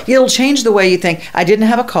 months. Yeah, it'll change the way you think. I didn't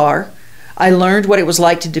have a car. I learned what it was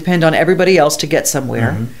like to depend on everybody else to get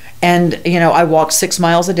somewhere. Mm-hmm. And, you know, I walked 6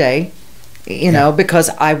 miles a day, you know, because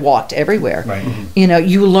I walked everywhere. Right. Mm-hmm. You know,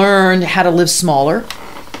 you learn how to live smaller.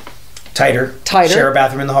 Tighter. Share a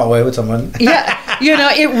bathroom in the hallway with someone. Yeah. You know,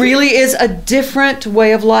 it really is a different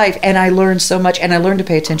way of life. And I learned so much. And I learned to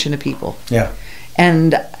pay attention to people. Yeah.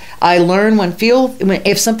 And I learned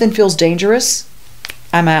if something feels dangerous,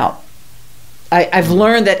 I'm out. I've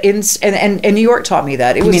learned that and New York taught me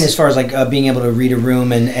that. You mean as far as like being able to read a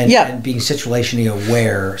room and being situationally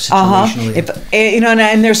aware, situationally. You know,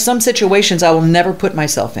 and there's some situations I will never put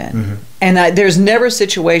myself in. Mm-hmm. And there's never a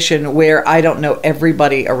situation where I don't know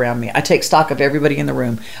everybody around me. I take stock of everybody in the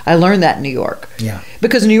room. I learned that in New York. Yeah.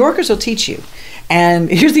 Because New Yorkers will teach you. And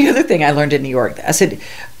here's the other thing I learned in New York. I said,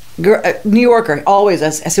 New Yorker, always,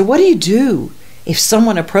 I said, what do you do if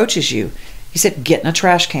someone approaches you? He said, get in a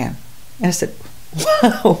trash can. And I said,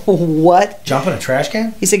 what? Jump in a trash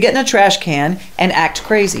can? He said, get in a trash can and act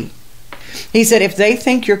crazy. He said, if they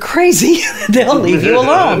think you're crazy, they'll leave you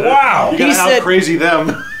alone. Wow. You gotta out crazy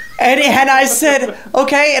them. And I said,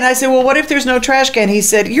 okay. And I said, well, what if there's no trash can? He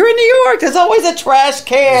said, you're in New York. There's always a trash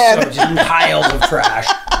can. So just piles of trash.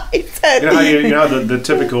 He said, you know the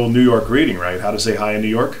typical New York greeting, right? How to say hi in New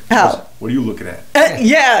York? How? What are you looking at?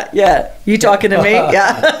 Yeah. You talking to me?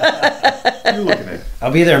 Yeah. What are you looking at?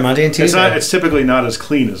 I'll be there Monday and Tuesday. It's typically not as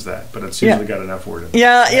clean as that, but it's usually got enough word in it.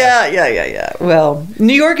 Yeah. Well,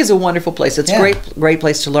 New York is a wonderful place. It's a great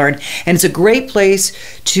place to learn. And it's a great place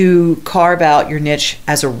to carve out your niche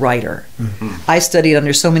as a writer. Mm-hmm. I studied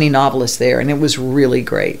under so many novelists there, and it was really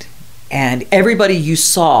great. And everybody you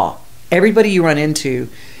run into,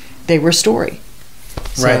 they were a story.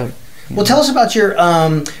 Right. Well, tell us about your,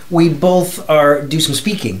 we both do some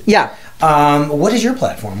speaking. Yeah. What is your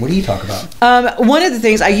platform? What do you talk about? One of the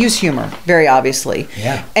things, I use humor, very obviously.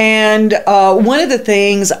 Yeah. And one of the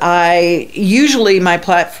things my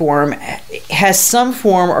platform has some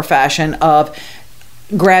form or fashion of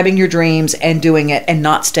grabbing your dreams and doing it and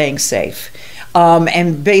not staying safe.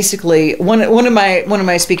 And basically, one of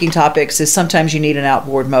my speaking topics is sometimes you need an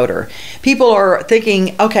outboard motor. People are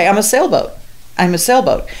thinking, okay, I'm a sailboat.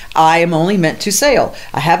 I am only meant to sail.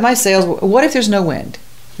 I have my sails. What if there's no wind?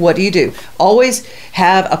 What do you do? Always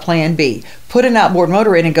have a plan B. Put an outboard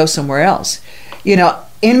motor in and go somewhere else. You know,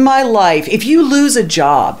 in my life, if you lose a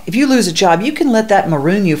job, you can let that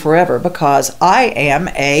maroon you forever, because I am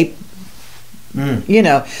a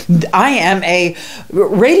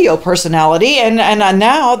radio personality, and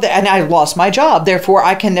I lost my job. Therefore,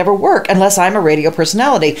 I can never work unless I'm a radio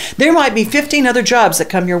personality. There might be 15 other jobs that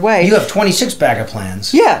come your way. You have 26 backup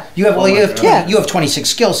plans. Yeah. You have 26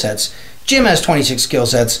 skill sets. Jim has 26 skill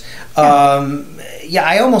sets.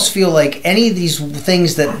 I almost feel like any of these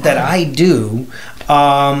things that I do,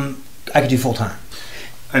 I could do full time.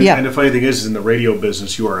 And the funny thing is, in the radio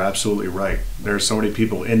business, you are absolutely right. There are so many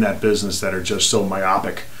people in that business that are just so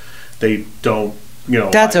myopic. They don't,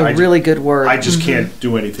 That's a really good word. I just can't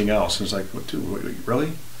do anything else. It's like,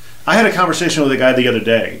 really? I had a conversation with a guy the other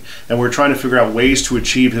day, and we were trying to figure out ways to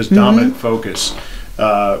achieve his dominant focus.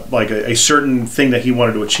 Like a certain thing that he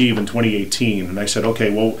wanted to achieve in 2018. And I said, okay,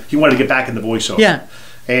 well, he wanted to get back in the voiceover. Yeah.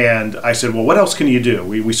 And I said, well, what else can you do?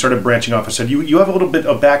 We started branching off. I said, you have a little bit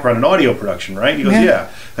of background in audio production, right? He goes, yeah.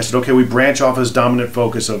 I said, okay, we branch off his dominant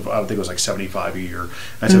focus of, I think it was like 75 a year.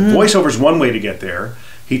 I said, voiceover is one way to get there.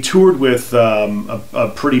 he toured with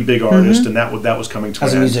a pretty big artist, and that was coming to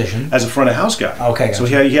as a musician, as a front of house guy. Okay, so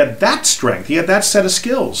he had that strength, he had that set of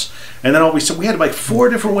skills, and then we had like 4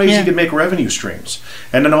 different ways he could make revenue streams.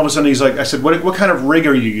 And then all of a sudden he's like, I said, what kind of rig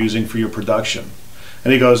are you using for your production?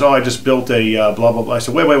 And he goes, I just built a blah blah blah. I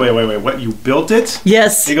said, wait, what? You built it?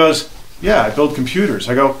 Yes. He goes, yeah, I build computers.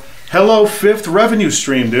 I go, hello, 5th revenue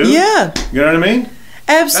stream, dude. Yeah. You know what I mean?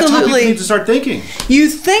 Absolutely. That's how people need to start thinking. You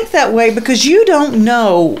think that way because you don't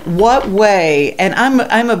know what way, and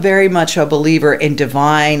I'm a very much a believer in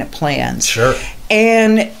divine plans. Sure.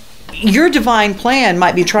 And your divine plan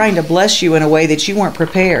might be trying to bless you in a way that you weren't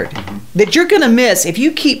prepared, that you're going to miss if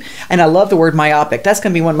you keep, and I love the word myopic. That's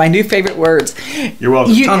going to be one of my new favorite words. You're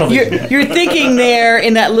welcome. You're thinking there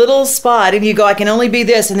in that little spot, and you go, I can only be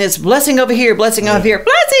this, and this blessing over here, blessing over here.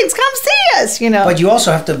 Blessings, come see us, But you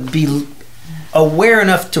also have to be aware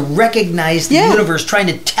enough to recognize the universe trying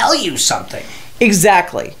to tell you something.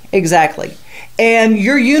 Exactly. And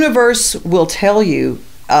your universe will tell you,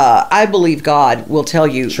 I believe God will tell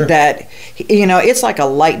you that, it's like a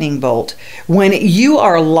lightning bolt. When you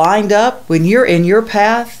are lined up, when you're in your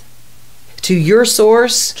path to your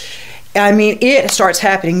source, I mean, it starts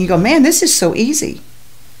happening. You go, man, this is so easy.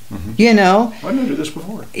 I never did this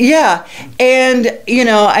before. Yeah. And,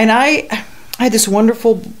 and I had this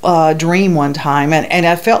wonderful dream one time, and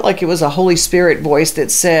I felt like it was a Holy Spirit voice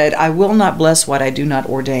that said, I will not bless what I do not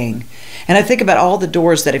ordain. And I think about all the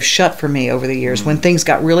doors that have shut for me over the years when things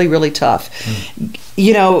got really, really tough.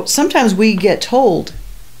 Sometimes we get told,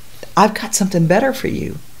 I've got something better for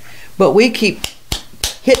you. But we keep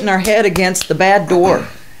hitting our head against the bad door.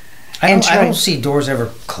 I don't see doors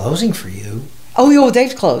ever closing for you. Oh,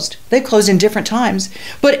 they've closed. They've closed in different times.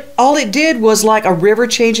 But all it did was like a river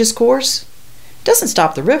changes course. It doesn't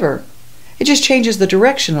stop the river. It just changes the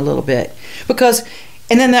direction a little bit.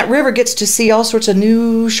 And then that river gets to see all sorts of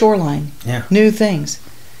new shoreline, new things.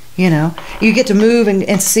 You get to move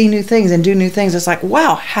and see new things and do new things. It's like,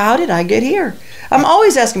 wow, how did I get here? I'm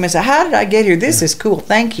always asking myself, how did I get here? This is cool.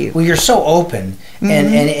 Thank you. Well, you're so open,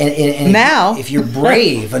 and now, if you're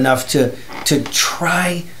brave enough to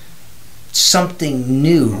try something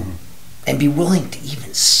new and be willing to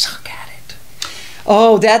even suck at it.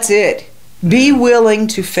 Oh, that's it. Be willing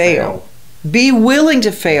to fail. Be willing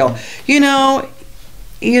to fail.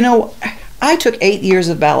 I took 8 years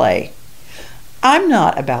of ballet. I'm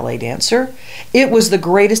not a ballet dancer. It was the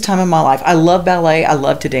greatest time of my life. I love ballet. I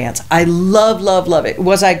love to dance. I love it.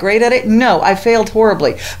 Was I great at it? No, I failed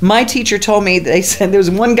horribly. My teacher told me, they said there was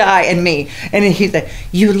one guy and me, and he said,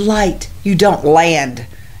 you light, you don't land.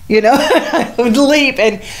 I would leap,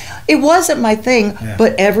 and it wasn't my thing,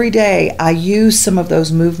 but every day I use some of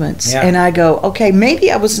those movements, and I go, okay,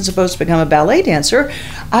 maybe I wasn't supposed to become a ballet dancer.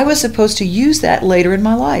 I was supposed to use that later in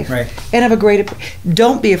my life. Right. And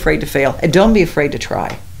don't be afraid to fail, and don't be afraid to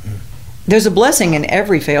try. There's a blessing in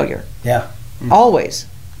every failure. Yeah. Always.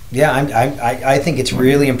 Yeah, I think it's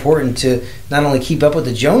really important to not only keep up with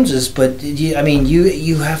the Joneses, but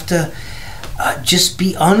you have to just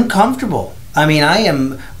be uncomfortable. I'm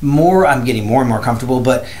getting more and more comfortable,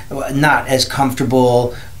 but not as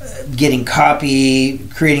comfortable getting copy,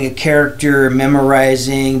 creating a character,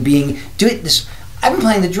 memorizing, doing this. I've been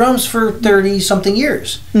playing the drums for 30-something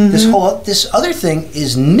years. This other thing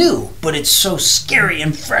is new, but it's so scary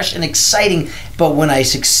and fresh and exciting. But when I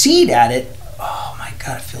succeed at it, oh my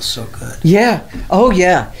God, it feels so good. Yeah. Oh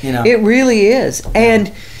yeah. It really is.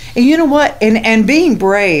 And you know what? And being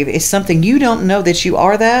brave is something you don't know that you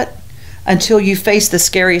are that until you face the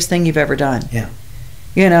scariest thing you've ever done. Yeah.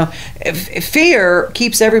 Fear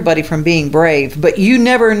keeps everybody from being brave, but you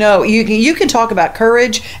never know. You can talk about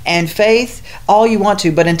courage and faith all you want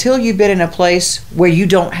to, but until you've been in a place where you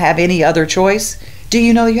don't have any other choice, do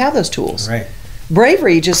you know you have those tools? Right.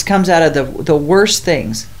 Bravery just comes out of the worst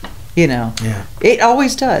things, Yeah. It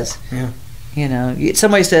always does. Yeah.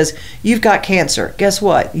 Somebody says, you've got cancer. Guess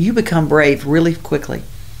what? You become brave really quickly.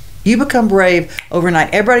 You become brave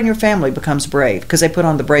overnight. Everybody in your family becomes brave because they put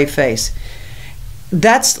on the brave face.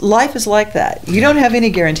 Life is like that. You don't have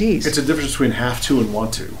any guarantees. It's a difference between have to and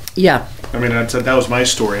want to. Yeah. That was my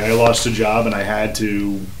story. I lost a job and I had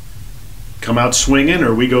to come out swinging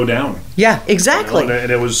or we go down. Yeah, exactly.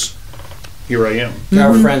 And it was, here I am.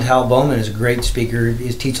 Our friend Hal Bowman is a great speaker.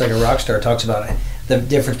 He's Teach Like a Rock Star. Talks about the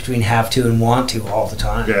difference between have to and want to all the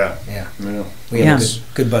time. Yeah. We have a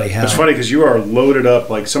good buddy Hal. It's funny because you are loaded up.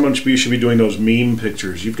 Like someone should be doing those meme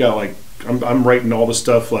pictures. You've got I'm writing all the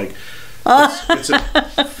stuff like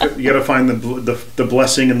You got to find the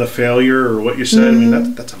blessing in the failure, or what you said. I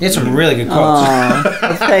mean, that's it's some really good quotes.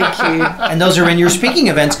 Thank you. And those are in your speaking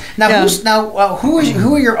events. Now, who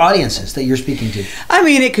are your audiences that you're speaking to? I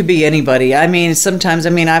mean, it could be anybody. I mean, sometimes,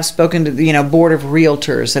 I've spoken to board of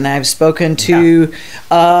realtors, and I've spoken to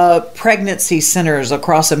pregnancy centers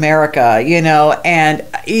across America. And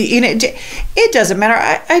it doesn't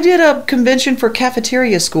matter. I did a convention for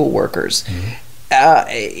cafeteria school workers.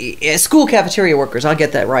 School cafeteria workers. I'll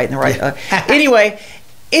get that right. Anyway,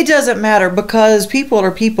 it doesn't matter, because people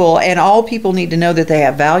are people, and all people need to know that they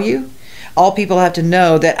have value. All people have to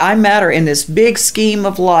know that I matter in this big scheme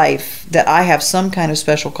of life, that I have some kind of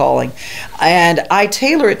special calling, and I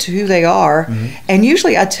tailor it to who they are. And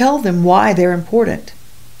usually I tell them why they're important,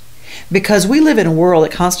 because we live in a world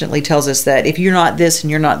that constantly tells us that if you're not this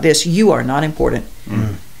and you're not this, you are not important.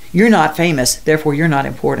 You're not famous, therefore you're not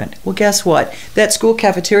important. Well, guess what? That school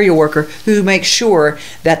cafeteria worker who makes sure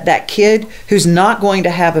that that kid who's not going to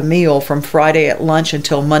have a meal from Friday at lunch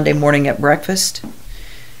until Monday morning at breakfast,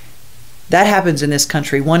 that happens in this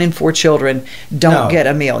country. 1 in 4 children don't get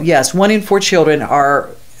a meal. Yes, 1 in 4 children are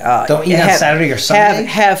don't eat on Saturday or Sunday.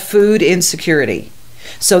 Have food insecurity.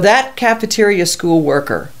 So that cafeteria school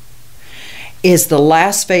worker is the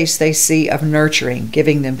last face they see of nurturing,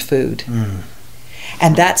 giving them food.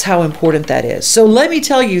 And that's how important that is. So let me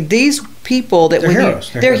tell you, these people that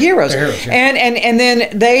they're heroes. Yeah. And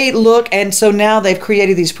then they look, and so now they've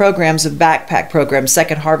created these programs, of backpack programs.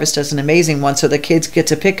 Second Harvest does an amazing one, so the kids get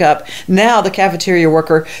to pick up. Now the cafeteria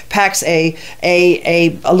worker packs a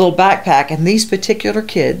little backpack, and these particular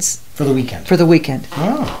kids for the weekend.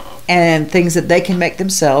 Oh. And things that they can make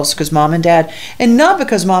themselves, because mom and dad, and not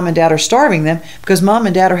because mom and dad are starving them, because mom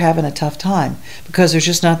and dad are having a tough time, because there's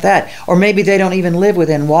just not that. Or maybe they don't even live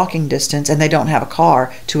within walking distance, and they don't have a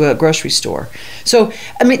car to a grocery store. So,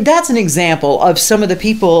 that's an example of some of the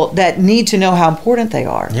people that need to know how important they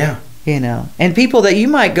are. Yeah. And people that you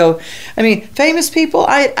might go, famous people,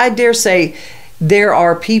 I dare say there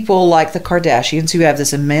are people like the Kardashians who have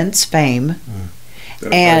this immense fame.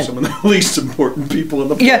 And some of the least important people in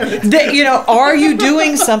the planet. Yeah, are you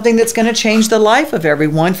doing something that's going to change the life of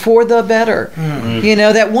everyone for the better?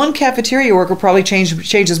 That one cafeteria worker probably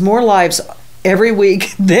changes more lives every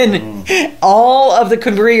week than all of the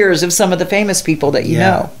careers of some of the famous people that you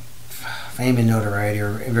know. Fame and notoriety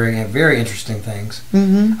are very, very interesting things.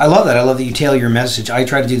 I love that. I love that you tailor your message. I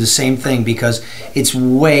try to do the same thing, because it's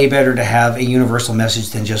way better to have a universal message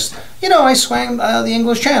than just, I swam the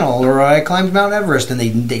English Channel, or I climbed Mount Everest, and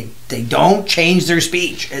they don't change their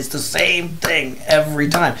speech. It's the same thing every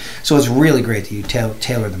time. So it's really great that you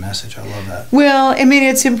tailor the message. I love that. Well,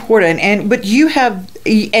 it's important, but you have,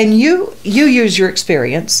 and you use your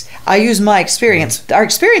experience. I use my experience. Our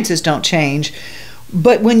experiences don't change.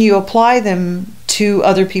 But when you apply them to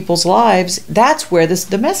other people's lives, that's where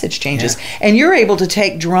the message changes. Yeah. And you're able to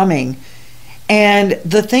take drumming and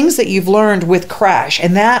the things that you've learned with Crash,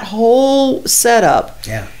 and that whole setup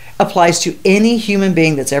applies to any human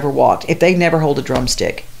being that's ever walked, if they never hold a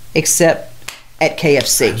drumstick, except at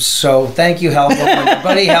KFC. So thank you, Hal Bowman. My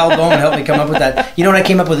buddy Hal Bowman helped me come up with that. You know what? I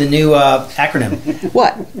came up with a new acronym.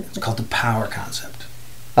 What? It's called the POWER concept.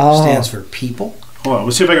 Oh. It stands for people. Hold on.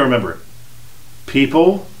 Let's see if I can remember it.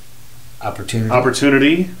 People,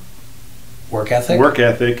 opportunity, work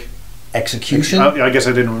ethic, execution. I guess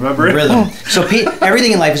I didn't remember it. Rhythm. So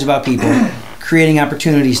everything in life is about people, creating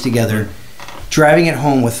opportunities together, driving it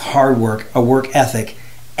home with hard work, a work ethic,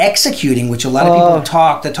 executing, which a lot of people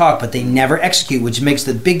talk the talk, but they never execute, which makes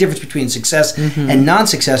the big difference between success and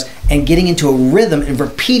non-success, and getting into a rhythm and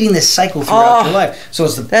repeating this cycle throughout your life. So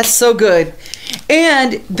that's so good.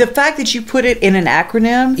 And the fact that you put it in an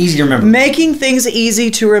acronym, easy to remember, making things easy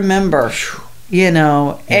to remember,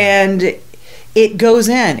 and it goes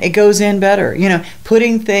in better,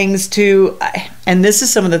 putting things to, and this is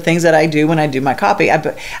some of the things that I do when I do my copy.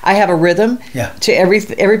 I have a rhythm to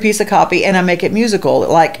every piece of copy, and I make it musical.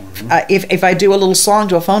 Like if I do a little song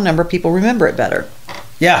to a phone number, people remember it better.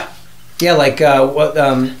 Yeah, like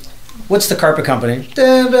what's the carpet company?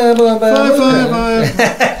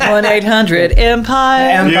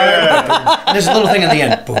 1-800-EMPIRE. Yeah. There's a little thing at the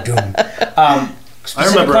end. I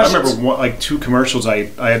remember like 2 commercials I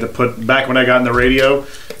had to put back when I got in the radio.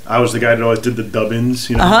 I was the guy that always did the dub-ins,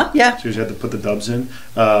 So you had to put the dubs in.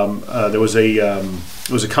 There was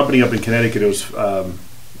a company up in Connecticut. It was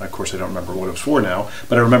of course I don't remember what it was for now,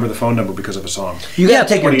 but I remember the phone number because of a song. You gotta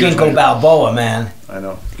take your Ginkgo Balboa, man. I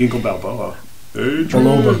know, Ginkgo Balboa.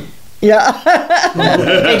 Yeah.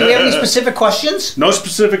 Hey, do we have any specific questions? No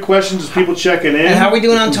specific questions. Just people checking in. And how are we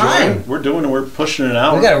doing on time? We're pushing it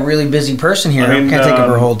out. We got a really busy person here. I can't think of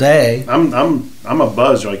her whole day. I'm a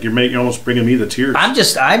buzz. Like you're almost bringing me the tears. I'm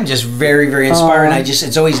just very, very inspired. And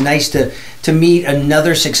it's always nice to meet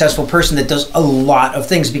another successful person that does a lot of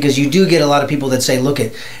things, because you do get a lot of people that say, look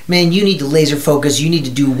man, you need to laser focus. You need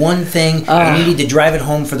to do one thing and you need to drive it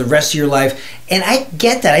home for the rest of your life. And I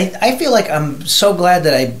get that. I feel like I'm so glad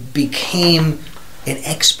that I became an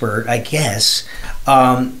expert, I guess,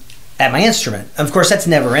 at my instrument. Of course, that's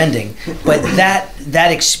never ending. But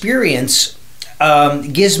that experience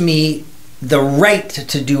gives me the right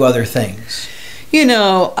to do other things.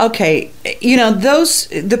 Okay,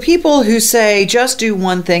 the people who say just do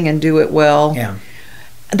one thing and do it well. Yeah.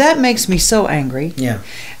 That makes me so angry. Yeah.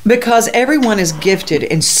 Because everyone is gifted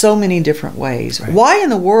in so many different ways. Right. Why in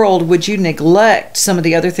the world would you neglect some of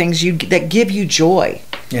the other things that give you joy?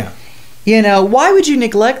 Yeah. Why would you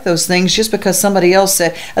neglect those things just because somebody else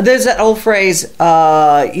said? There's that old phrase,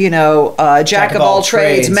 jack of all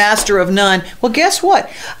trades, master of none. Well, guess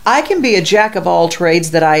what? I can be a jack of all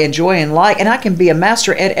trades that I enjoy and like, and I can be a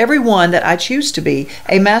master at every one that I choose to be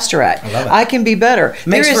a master at. I love it. I can be better.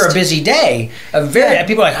 Makes for a busy day.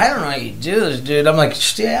 People are like, I don't know how you do this, dude. I'm like,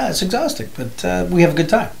 yeah, it's exhausting, but we have a good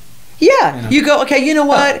time. Yeah, you go, okay, you know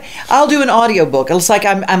what? I'll do an audiobook. It's like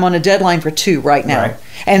I'm on a deadline for 2 right now. Right.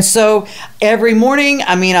 And so every morning,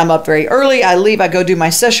 I'm up very early. I leave, I go do my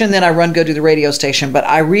session, then I go to the radio station. But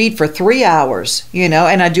I read for 3 hours, and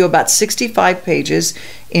I do about 65 pages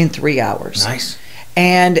in 3 hours. Nice.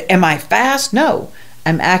 And am I fast? No,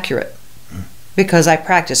 I'm accurate because I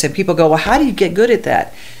practice. And people go, well, how do you get good at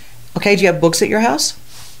that? Okay, do you have books at your house?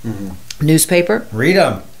 Mm-hmm. Newspaper? Read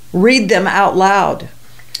them. Read them out loud.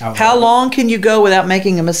 How long can you go without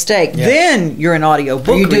making a mistake? Yeah. Then you're an audio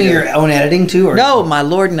book. Are you doing your own editing too? Or no, my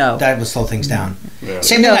Lord, no. That would slow things down. Yeah.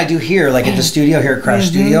 Same thing I do here, like at the studio here at Crash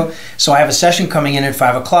Studio. So I have a session coming in at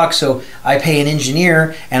 5 o'clock. So I pay an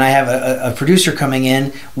engineer and I have a producer coming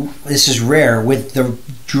in. This is rare, with the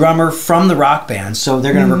drummer from the rock band. So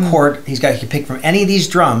they're going to record. He can pick from any of these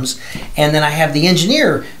drums, and then I have the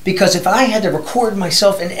engineer, because if I had to record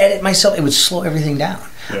myself and edit myself, it would slow everything down.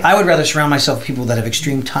 Yeah. I would rather surround myself with people that have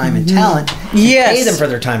extreme time and talent, pay them for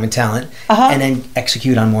their time and talent, and then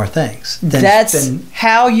execute on more things. That's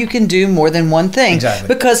how you can do more than one thing. Exactly.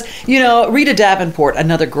 Because, Rita Davenport,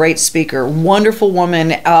 another great speaker, wonderful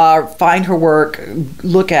woman, find her work,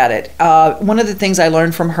 look at it. One of the things I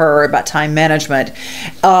learned from her about time management,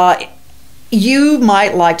 you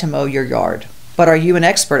might like to mow your yard, but are you an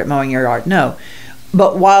expert at mowing your yard? No.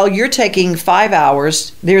 But while you're taking 5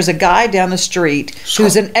 hours, there's a guy down the street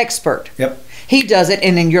who's an expert. Yep. He does it,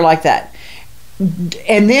 and then you're like that.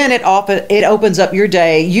 And then it opens up your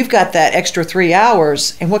day. You've got that extra 3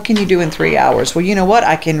 hours, and what can you do in 3 hours? Well, you know what?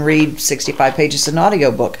 I can read 65 pages of an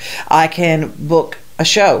audiobook. I can book a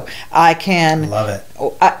show. I can... Love it.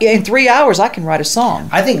 In 3 hours, I can write a song.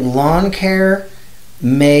 I think lawn care,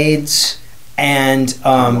 maids, and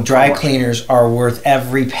dry cleaners are worth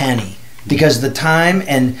every penny. Because the time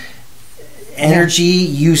and energy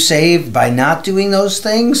you save by not doing those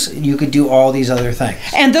things, you could do all these other things.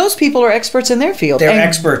 And those people are experts in their field. They're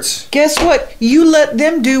experts. Guess what? You let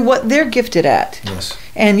them do what they're gifted at. Yes.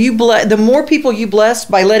 And the more people you bless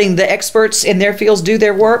by letting the experts in their fields do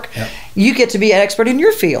their work, you get to be an expert in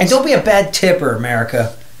your field. And don't be a bad tipper,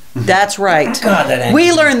 America. That's right. God, that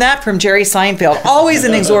we learned that from Jerry Seinfeld. Always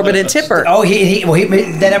an exorbitant tipper. Oh,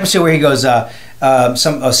 that episode where he goes,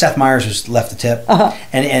 Seth Meyers was left the tip,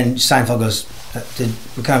 and Seinfeld goes,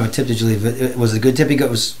 what kind of a tip did you leave? Was it a good tip? He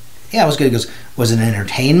goes, yeah, it was good. He goes, was it an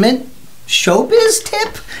entertainment showbiz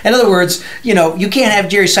tip? In other words, you can't have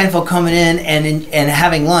Jerry Seinfeld coming in and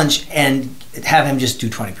having lunch and have him just do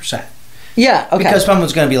 20%. Yeah, okay. Because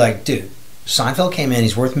someone's going to be like, dude, Seinfeld came in,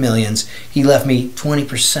 he's worth millions, he left me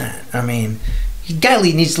 20%. I mean, he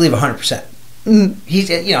needs to leave 100%. He's,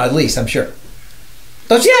 at least, I'm sure.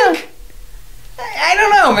 Don't you think? I don't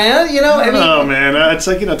know, man. Man. It's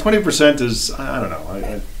like 20% is. I don't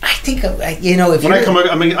know. I think if when I come,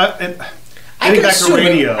 getting back to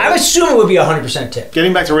radio, I would assume it would be 100% tip.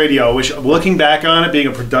 Getting back to radio, looking back on it, being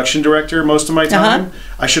a production director most of my time,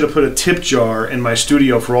 I should have put a tip jar in my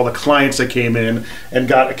studio for all the clients that came in and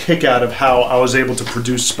got a kick out of how I was able to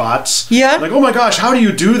produce spots. Yeah. Like, oh my gosh, how do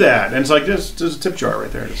you do that? And it's like, there's a tip jar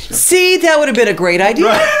right there. See, that would have been a great idea.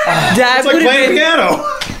 Right. That it's like playing piano.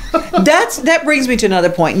 That brings me to another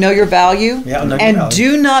point. Know your value, and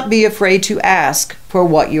do not be afraid to ask for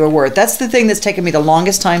what you are worth. That's the thing that's taken me the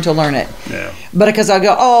longest time to learn it. Yeah. But because I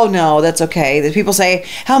go, oh no, that's okay. The people say,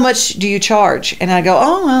 how much do you charge? And I go,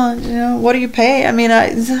 oh well, what do you pay? I mean,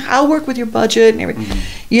 I'll work with your budget and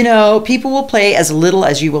everything. People will pay as little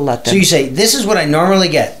as you will let them. So you say, this is what I normally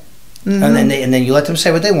get, and then you let them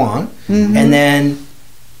say what they want, and then,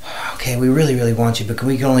 okay, we really, really want you, but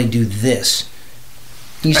we can only do this.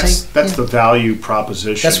 That's the value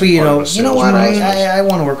proposition. That's where you know what, I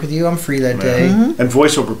want to work with you. I'm free that day. And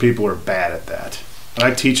voiceover people are bad at that. And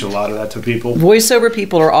I teach a lot of that to people. Voiceover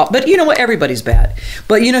people are all, but you know what? Everybody's bad.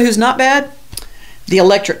 But you know who's not bad? The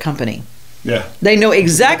electric company. Yeah. They know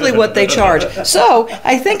exactly what they charge. So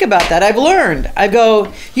I think about that. I've learned. I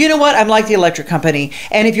go, you know what? I'm like the electric company.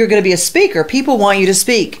 And if you're going to be a speaker, people want you to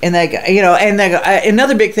speak. And they go,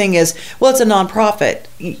 another big thing is, well, it's a nonprofit,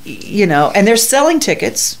 and they're selling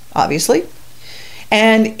tickets, obviously.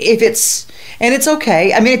 And it's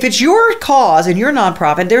okay. I mean, if it's your cause and your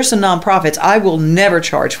nonprofit, there's some nonprofits I will never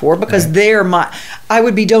charge for because I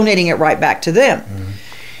would be donating it right back to them.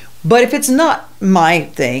 But if it's not my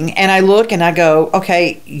thing, and I look and I go,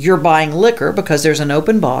 okay, you're buying liquor because there's an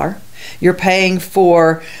open bar. You're paying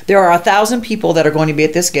there are 1,000 people that are going to be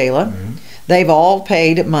at this gala. They've all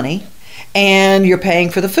paid money. And you're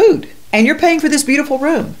paying for the food. And you're paying for this beautiful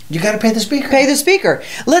room. You got to pay the speaker. Pay the speaker.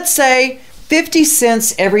 Let's say 50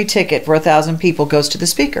 cents every ticket for 1,000 people goes to the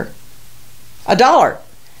speaker. $1.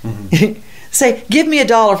 Say, give me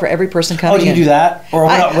 $1 for every person coming in. Oh, do you do that? Or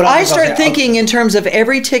I start thinking in terms of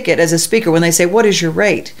every ticket as a speaker. When they say, what is your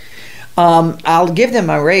rate? I'll give them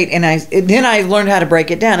my rate, and then I learned how to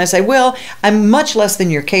break it down. I say, well, I'm much less than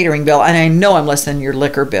your catering bill, and I know I'm less than your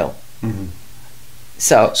liquor bill.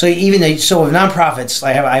 So with nonprofits,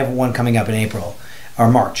 I have one coming up in April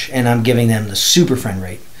or March, and I'm giving them the super friend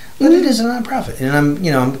rate. But it is a nonprofit, and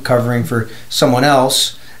I'm covering for someone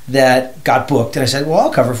else that got booked, and I said, well,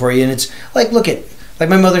 I'll cover for you. And it's like, like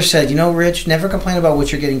my mother said, Rich, never complain about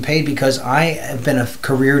what you're getting paid, because I have been a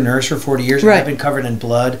career nurse for 40 years. Right. And I've been covered in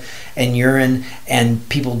blood and urine and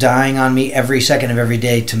people dying on me every second of every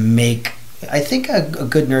day to make, I think a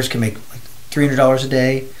good nurse can make like $300 a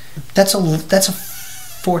day. That's a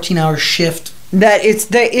 14-hour shift.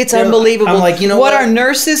 It's unbelievable. I'm like, what our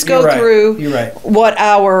nurses go through. You're right. What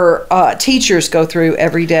our teachers go through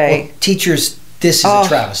every day. Well, teachers, this is a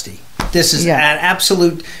travesty. This is an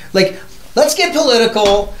absolute, let's get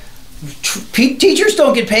political. Teachers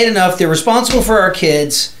don't get paid enough. They're responsible for our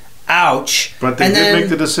kids. Ouch. But they did make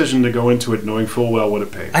the decision to go into it knowing full well what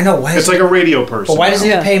it paid. I know. It's like a radio person. But why doesn't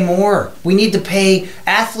it pay more? We need to pay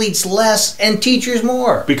athletes less and teachers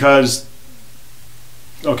more. Because,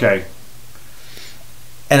 okay.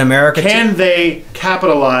 In America, can they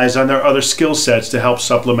capitalize on their other skill sets to help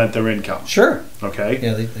supplement their income? Sure. Okay.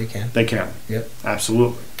 Yeah, they can. They can. Yep.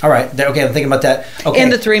 Absolutely. All right. Okay, I'm thinking about that. Okay. In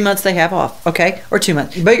the 3 months they have off, okay, or 2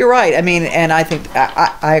 months. But you're right. I mean, and I think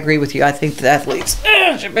I agree with you. I think the athletes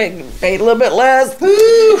should be paid a little bit less.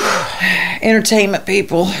 Entertainment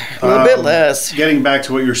people, a little bit less. Getting back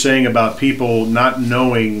to what you're saying about people not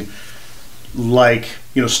knowing,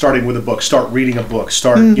 starting with a book, start reading a book,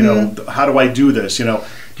 how do I do this?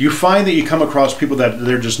 Do you find that you come across people that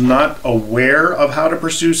they're just not aware of how to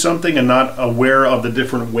pursue something and not aware of the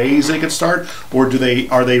different ways they could start, or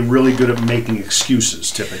are they really good at making excuses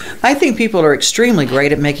typically? I think people are extremely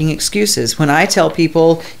great at making excuses. When I tell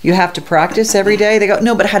people you have to practice every day, they go,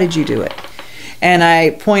 no, but how did you do it? And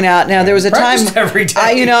I point out, now there was a time, every day.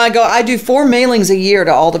 I do 4 mailings a year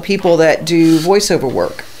to all the people that do voiceover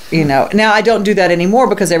work. Now I don't do that anymore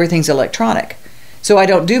because everything's electronic. So I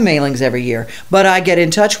don't do mailings every year, but I get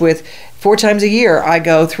in touch with 4 times a year. I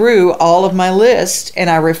go through all of my list and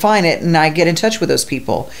I refine it, and I get in touch with those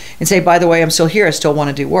people and say, by the way, I'm still here. I still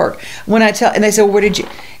want to do work. And they say, well, where did you,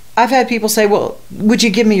 I've had people say, well, would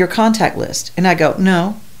you give me your contact list? And I go,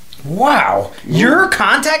 no. Wow. Your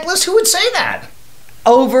contact list? Who would say that?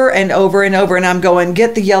 Over and over and over, and I'm going,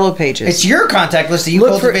 get the yellow pages. It's your contact list that you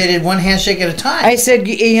cultivated one handshake at a time. I said,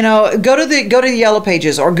 go to the yellow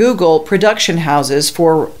pages or Google production houses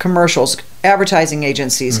for commercials, advertising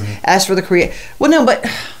agencies. Ask for the create. Well, no, but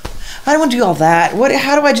I don't want to do all that.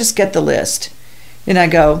 How do I just get the list? And I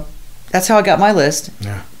go, that's how I got my list.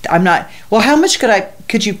 Yeah. I'm not. Well, how much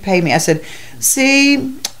could you pay me? I said,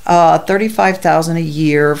 see. $35,000 a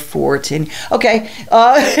year for 10. Okay.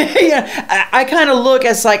 I kind of look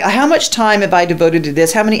as like, how much time have I devoted to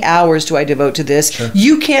this? How many hours do I devote to this? Sure.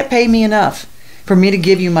 You can't pay me enough for me to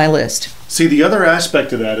give you my list. See, the other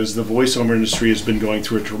aspect of that is the voiceover industry has been going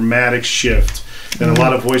through a dramatic shift. And a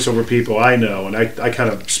lot of voiceover people I know, and I kind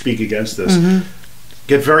of speak against this,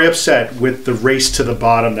 get very upset with the race to the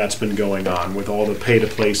bottom that's been going on with all the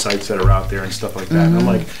pay-to-play sites that are out there and stuff like that. And I'm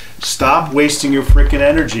like, stop wasting your freaking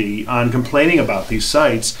energy on complaining about these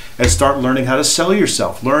sites and start learning how to sell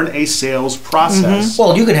yourself. Learn a sales process.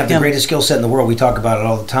 Well, you can have the greatest skill set in the world. We talk about it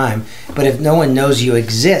all the time. But if no one knows you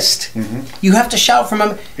exist, you have to shout from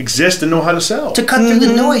them. Exist and know how to sell. To cut through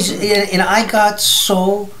the noise. And I got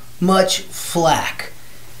so much flack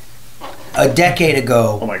a decade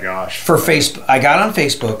ago. Oh my gosh. For Facebook. I got on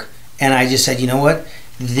Facebook and I just said, you know what?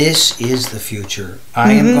 This is the future.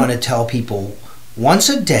 I am going to tell people once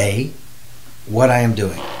a day what I am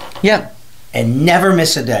doing. Yep. And never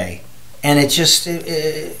miss a day. And it's just,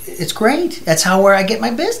 it's great. That's where I get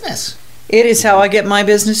my business. It is how I get my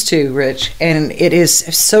business too, Rich. And it is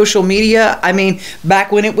social media. I mean, back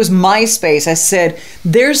when it was MySpace, I said,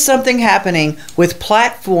 there's something happening with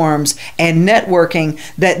platforms and networking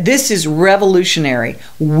that this is revolutionary.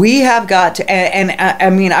 We have got to, and I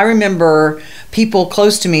mean, I remember people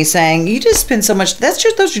close to me saying, you just spend so much,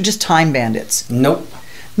 those are just time bandits. Nope.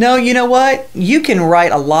 No, you know what? You can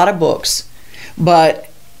write a lot of books, but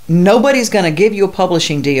nobody's going to give you a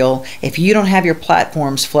publishing deal if you don't have your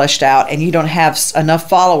platforms fleshed out and you don't have enough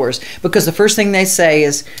followers. Because the first thing they say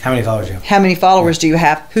is, how many followers do you have? How many followers do you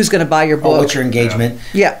have? Who's going to buy your book? What's your engagement?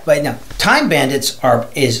 Yeah. But now, Time Bandits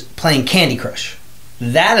is playing Candy Crush.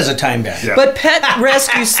 That is a time bandit. Yeah. But Pet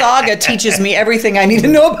Rescue Saga teaches me everything I need to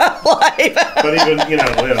know about life. But even,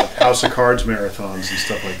 House of Cards marathons and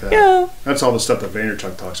stuff like that. Yeah. That's all the stuff that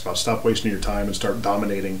Vaynerchuk talks about. Stop wasting your time and start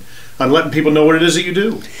dominating and letting people know what it is that you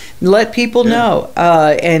do. Let people know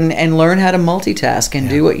and learn how to multitask and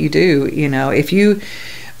do what you do. If you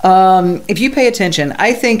pay attention,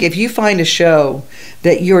 I think if you find a show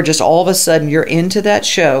that you're just all of a sudden you're into that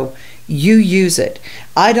show, you use it.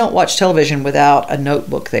 I don't watch television without a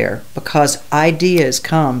notebook there because ideas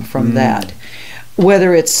come from that.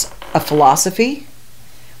 Whether it's a philosophy,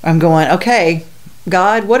 I'm going, okay,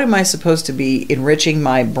 God, what am I supposed to be enriching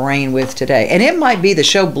my brain with today? And it might be the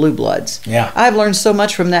show Blue Bloods. Yeah. I've learned so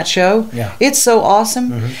much from that show. Yeah. It's so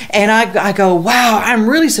awesome. And I go, wow, I'm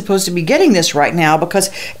really supposed to be getting this right now because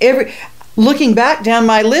looking back down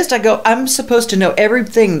my list, I go, I'm supposed to know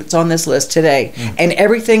everything that's on this list today. And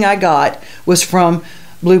everything I got was from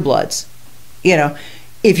Blue Bloods.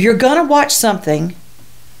 If you're going to watch something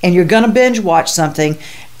and you're going to binge watch something,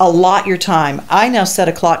 allot your time. I now set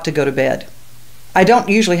a clock to go to bed. I don't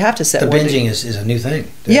usually have to set the one. Binging is a new thing.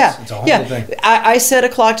 It's a whole new thing. I set a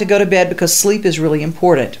clock to go to bed because sleep is really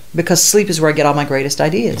important. Because sleep is where I get all my greatest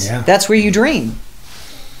ideas. Yeah. That's where you dream.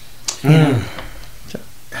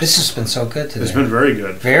 This has been so good today. It's been very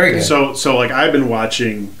good. Very good. So like I've been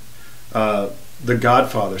watching the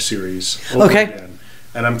Godfather series over again.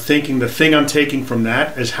 And I'm thinking the thing I'm taking from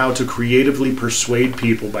that is how to creatively persuade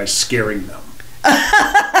people by scaring them.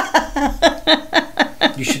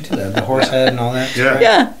 You should do that. The horse head and all that. Yeah.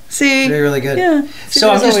 Yeah. See? Really, really good. Yeah. So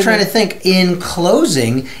I'm just trying to think, in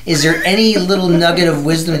closing, is there any little nugget of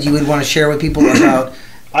wisdom that you would want to share with people about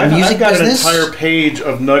the music I've got business? an entire page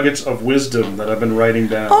of nuggets of wisdom that I've been writing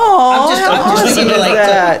down. Oh, I'm just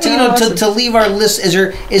thinking, to leave our list.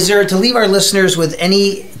 Is there to leave our listeners with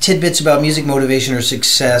any tidbits about music motivation or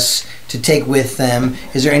success to take with them?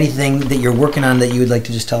 Is there anything that you're working on that you would like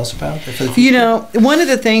to just tell us about? One of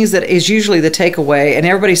the things that is usually the takeaway, and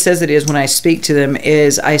everybody says it is when I speak to them,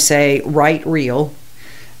 is I say, write real.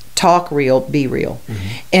 Talk real, be real.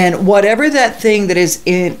 And whatever that thing that is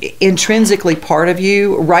intrinsically part of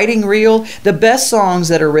you, writing real, the best songs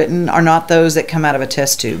that are written are not those that come out of a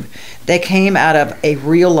test tube. They came out of a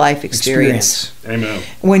real life experience. Amen.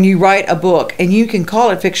 When you write a book, and you can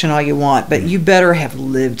call it fiction all you want, but you better have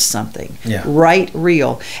lived something. Yeah. Write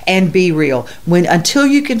real and be real. Until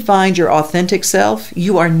you can find your authentic self,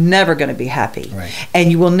 you are never going to be happy. Right.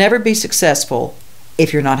 And you will never be successful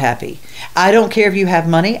if you're not happy. I don't care if you have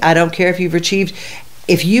money. I don't care if you've achieved.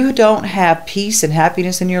 If you don't have peace and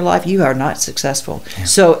happiness in your life, you are not successful. Yeah.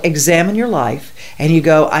 So examine your life and you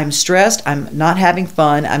go, I'm stressed, I'm not having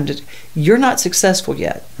fun, you're not successful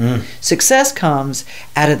yet. Success comes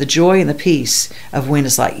out of the joy and the peace of when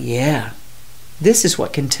it's like, yeah, this is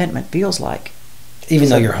what contentment feels like. Even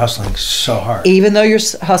though you're hustling so hard. Even though you're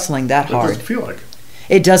hustling that hard. It doesn't feel like it.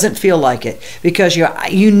 It doesn't feel like it because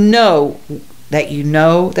you know that you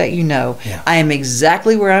know Yeah. I am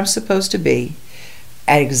exactly where I'm supposed to be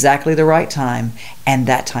at exactly the right time, and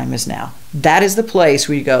that time is now. That is the place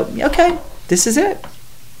where you go, okay, this is it.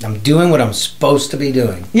 I'm doing what I'm supposed to be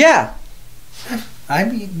doing. Yeah.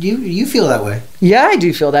 You feel that way. Yeah, I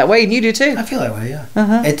do feel that way, and you do too. I feel that way, yeah.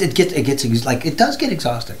 Uh-huh. It does get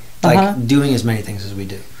exhausting. Like doing as many things as we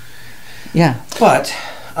do. Yeah. But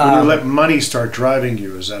When you let money start driving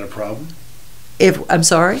you, is that a problem? I'm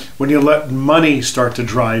sorry? When you let money start to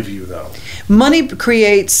drive you, though. Money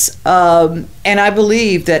creates, and I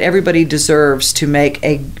believe that everybody deserves to make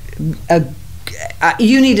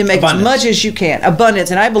you need to make abundance. As much as you can. Abundance,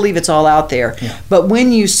 and I believe it's all out there. Yeah. But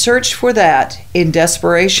when you search for that in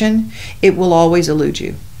desperation, it will always elude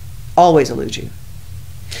you. Always elude you.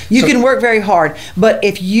 You can work very hard, but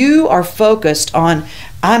if you are focused on,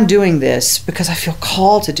 I'm doing this because I feel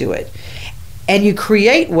called to do it, and you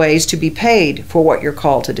create ways to be paid for what you're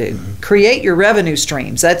called to do. Mm-hmm. Create your revenue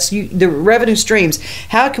streams. The revenue streams.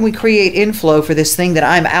 How can we create inflow for this thing that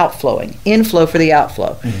I'm outflowing? Inflow for the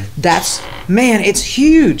outflow. Mm-hmm. It's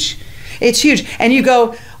huge. It's huge. And you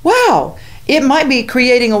go, wow, it might be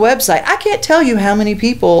creating a website. I can't tell you how many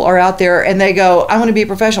people are out there and they go, I want to be a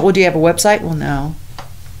professional. Well, do you have a website? Well, no.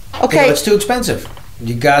 Okay. It's too expensive.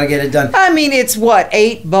 You got to get it done. I mean, it's what,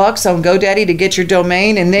 $8 on GoDaddy to get your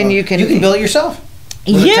domain, and then you can build it yourself.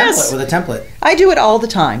 With a template. I do it all the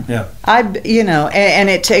time. Yeah. And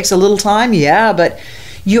it takes a little time. Yeah, but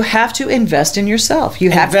you have to invest in yourself.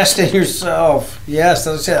 Invest in yourself. Yes,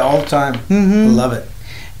 that's it all the time. Mm-hmm. I love it.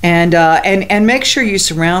 And make sure you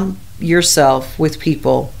surround yourself with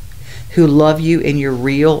people who love you in your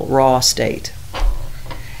real raw state.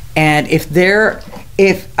 And if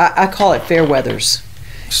I call it fair weathers.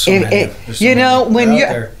 When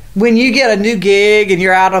you get a new gig and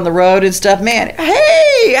you're out on the road and stuff, man,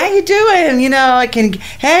 hey, how you doing? Can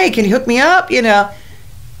you hook me up? Can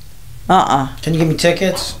you give me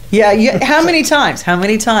tickets? Yeah. How many times?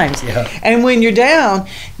 Yeah. And when you're down,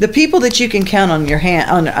 the people that you can count on your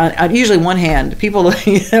hand, on usually one hand, people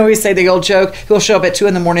always say the old joke, who'll show up at 2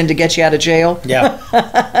 a.m. to get you out of jail. Yeah.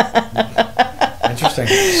 Interesting.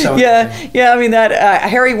 I mean that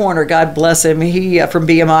Harry Warner, God bless him, he from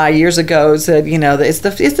BMI years ago said, it's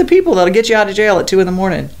the people that'll get you out of jail at 2 a.m.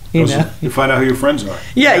 You find out who your friends are.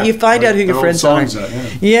 Yeah, you find out who your friends are.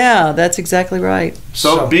 Yeah, that's exactly right.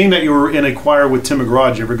 So, being that you were in a choir with Tim McGraw,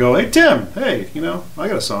 did you ever go, hey Tim, I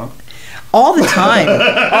got a song? All the time.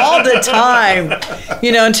 All the time.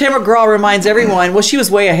 And Tim McGraw reminds everyone, well, she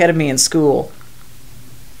was way ahead of me in school.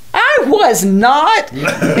 I was not.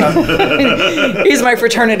 He's my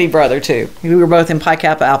fraternity brother too. We were both in Pi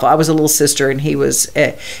Kappa Alpha. I was a little sister, and he was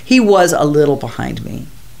a little behind me.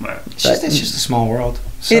 Right. It's just a small world.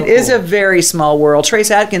 It is a very small world.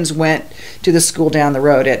 Trace Adkins went to the school down the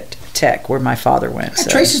road at Tech, where my father went. So.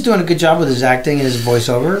 Trace is doing a good job with his acting and his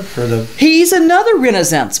voiceover for the. He's another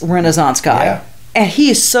Renaissance guy, and he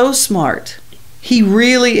is so smart. He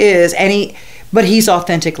really is, but he's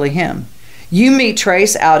authentically him. You meet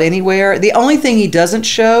Trace out anywhere, the only thing he doesn't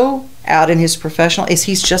show out in his professional is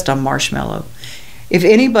he's just a marshmallow. If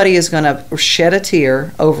anybody is going to shed a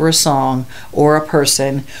tear over a song or a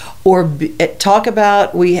person or talk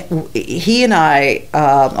about, he and I,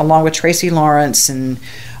 along with Tracy Lawrence and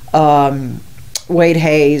Wade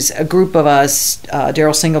Hayes, a group of us,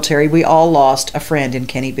 Daryl Singletary, we all lost a friend in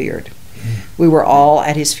Kenny Beard. We were all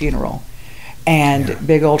at his funeral. And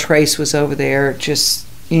big old Trace was over there just...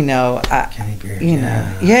 Kenny Beard,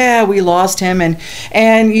 we lost him, and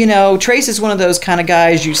Trace is one of those kind of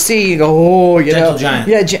guys you see, you go, oh, gentle giant.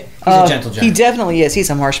 Yeah, he's a gentle giant. He definitely is. He's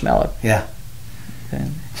a marshmallow. Yeah.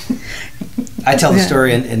 I tell the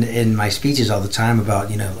story in my speeches all the time about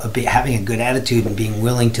having a good attitude and being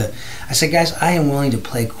willing to. I say, guys, I am willing to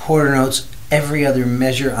play quarter notes every other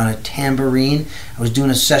measure on a tambourine. I was doing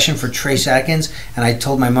a session for Trace Adkins, and I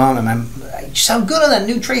told my mom, you sound good on that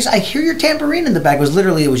new Trace. I hear your tambourine in the back. It was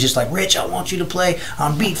just like, Rich, I want you to play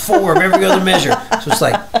on beat 4 of every other measure. So it's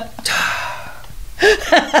like,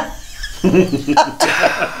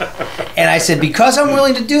 and I said, because I'm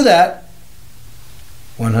willing to do that,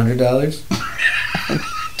 $100, $200,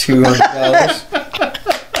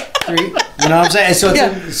 $300. You know what I'm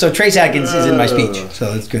saying? So Trace Adkins is in my speech,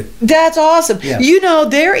 so that's good. That's awesome. Yeah.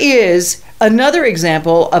 There is another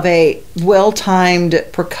example of a well-timed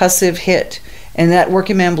percussive hit, and that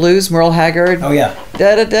Working Man Blues, Merle Haggard. Oh yeah.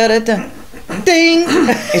 Da da da da da. Ding.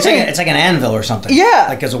 It's like an anvil or something. Yeah.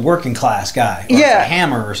 Like as a working class guy. Or a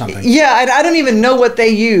hammer or something. Yeah, I don't even know what they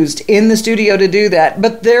used in the studio to do that,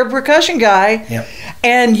 but they're a percussion guy. Yep.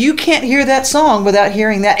 And you can't hear that song without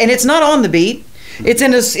hearing that, and it's not on the beat.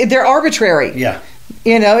 It's they're arbitrary. Yeah.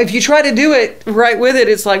 If you try to do it right with it,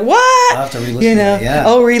 it's like, what? I'll have to re-listen to it, yeah.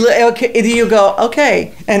 Oh, okay. You go,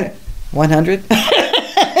 okay. And 100,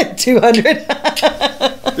 200.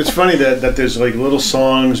 It's funny that there's like little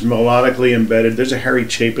songs melodically embedded. There's a Harry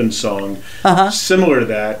Chapin song similar to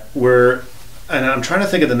that where, and I'm trying to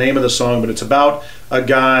think of the name of the song, but it's about a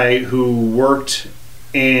guy who worked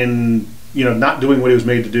in not doing what he was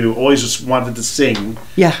made to do, always just wanted to sing.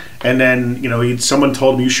 Yeah. And then, someone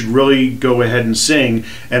told me you should really go ahead and sing.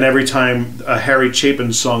 And every time Harry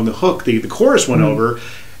Chapin song the hook, the chorus went over,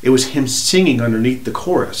 it was him singing underneath the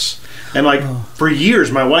chorus. And for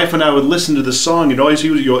years, my wife and I would listen to the song. It always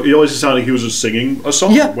sounded like he was just singing a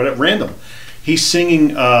song at random. He's singing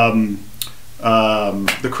the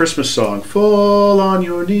Christmas song, "Fall on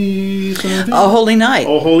Your Knees." Oh, Holy Night.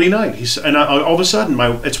 Oh, Holy Night. All of a sudden, my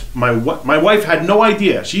wife had no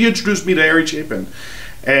idea. She introduced me to Harry Chapin,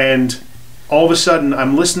 and all of a sudden,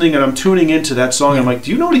 I'm listening and I'm tuning into that song. I'm like,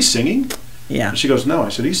 "Do you know what he's singing?" Yeah. And she goes, "No." I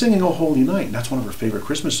said, "He's singing Oh Holy Night." And that's one of her favorite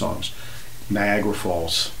Christmas songs, Niagara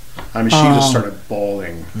Falls. I mean, she just started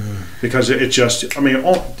bawling because it just,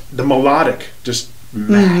 the melodic just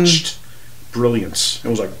matched brilliance. It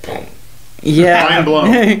was like, boom. Yeah. Mind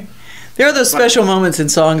blown. There are those special moments in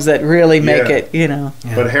songs that really make it, Yeah.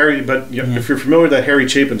 But if you're familiar with that Harry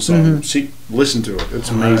Chapin song, listen to it. It's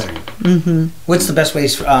amazing. Mm-hmm. What's the best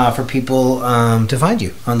ways for people to find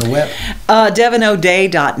you on the web?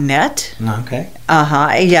 DevonO'Day.net. Okay.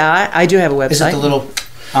 Yeah, I do have a website. Is it the little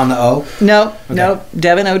on the O? No,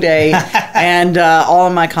 Devon O'Day. And all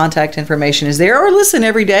of my contact information is there. Or listen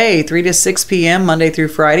every day, 3 to 6 p.m., Monday through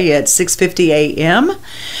Friday at 6:50 a.m.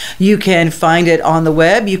 You can find it on the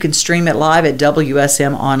web. You can stream it live at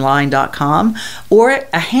WSMOnline.com or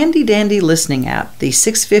a handy-dandy listening app, the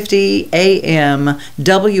 6:50 a.m.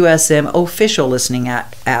 WSM official listening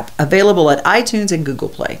app, available at iTunes and Google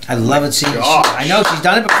Play. I love it. I know she's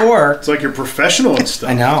done it before. It's like you're professional and stuff.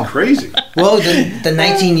 I know. It's crazy. Well, the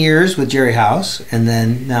 19 years with Gerry House, and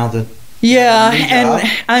then now the and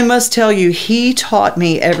I must tell you, he taught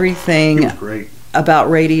me everything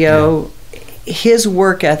about radio. His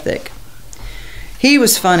work ethic. He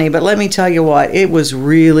was funny, but let me tell you what, it was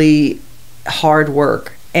really hard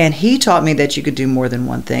work. And he taught me that you could do more than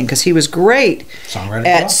one thing, because he was great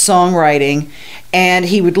at songwriting. And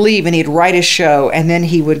he would leave and he'd write a show, and then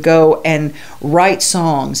he would go and write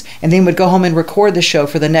songs, and then would go home and record the show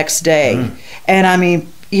for the next day. And I mean,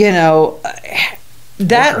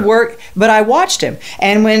 that worked. But I watched him,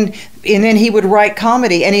 and then he would write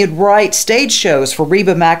comedy, and he'd write stage shows for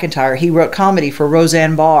Reba McEntire. He wrote comedy for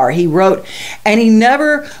Roseanne Barr. He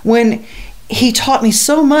taught me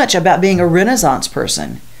so much about being a Renaissance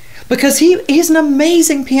person, because he's an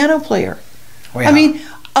amazing piano player. Oh, yeah. I mean,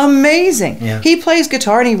 amazing. Yeah. He plays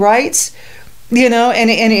guitar and he writes, and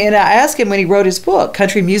I asked him when he wrote his book,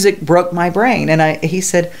 Country Music Broke My Brain, and he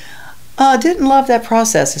said, didn't love that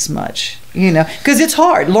process as much, because it's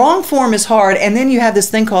hard. Long form is hard, and then you have this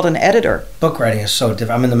thing called an editor. Book writing is so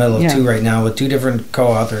different. I'm in the middle of two right now with two different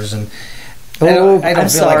co-authors, and I don't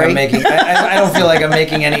feel like I'm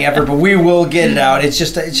making any effort, but we will get it out. It's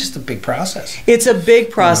just a big process. It's a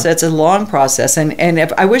big process. It's a long process, and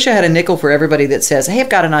I wish I had a nickel for everybody that says, "Hey, I've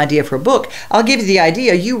got an idea for a book. I'll give you the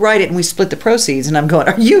idea. You write it, and we split the proceeds." And I'm going,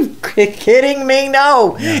 "Are you kidding me?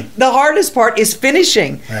 No." Yeah. The hardest part is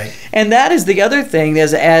finishing, right? And that is the other thing.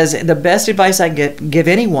 As the best advice I can give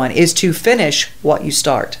anyone is to finish what you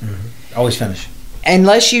start. Mm-hmm. Always finish,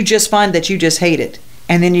 unless you just find that you just hate it.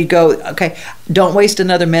 And then you go, okay, don't waste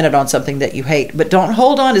another minute on something that you hate, but don't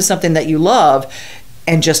hold on to something that you love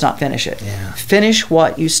and just not finish it. Yeah. Finish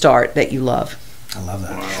what you start that you love. I love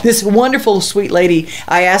that. Wow. This wonderful, sweet lady,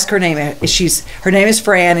 I asked her name. Her name is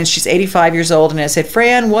Fran, and she's 85 years old. And I said,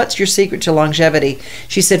 "Fran, what's your secret to longevity?"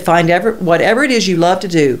 She said, "Find whatever it is you love to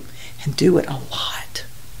do, and do it a lot."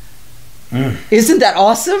 Isn't that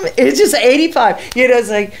awesome? It's just 85. It's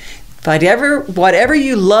like, find whatever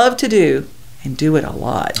you love to do, and do it a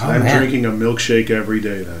lot. I'm drinking a milkshake every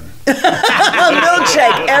day then. A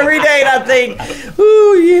milkshake every day, and I think,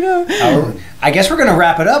 ooh, I guess we're going to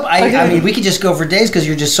wrap it up. I mean, we could just go for days because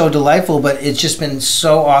you're just so delightful, but it's just been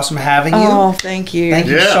so awesome having you. Oh, thank you. Thank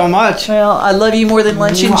you so much. Well, I love you more than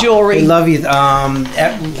lunch and jewelry. We love you.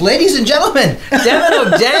 Ladies and gentlemen,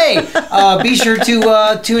 Devon O'Day. Be sure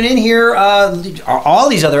to tune in here. All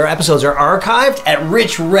these other episodes are archived at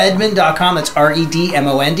richredmond.com. That's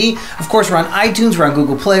REDMOND. Of course, we're on iTunes, we're on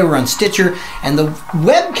Google Play, we're on Stitcher, and the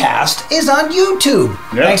webcast is on YouTube.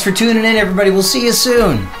 Yep. Thanks for tuning in, everybody. We'll see you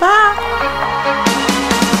soon. Bye.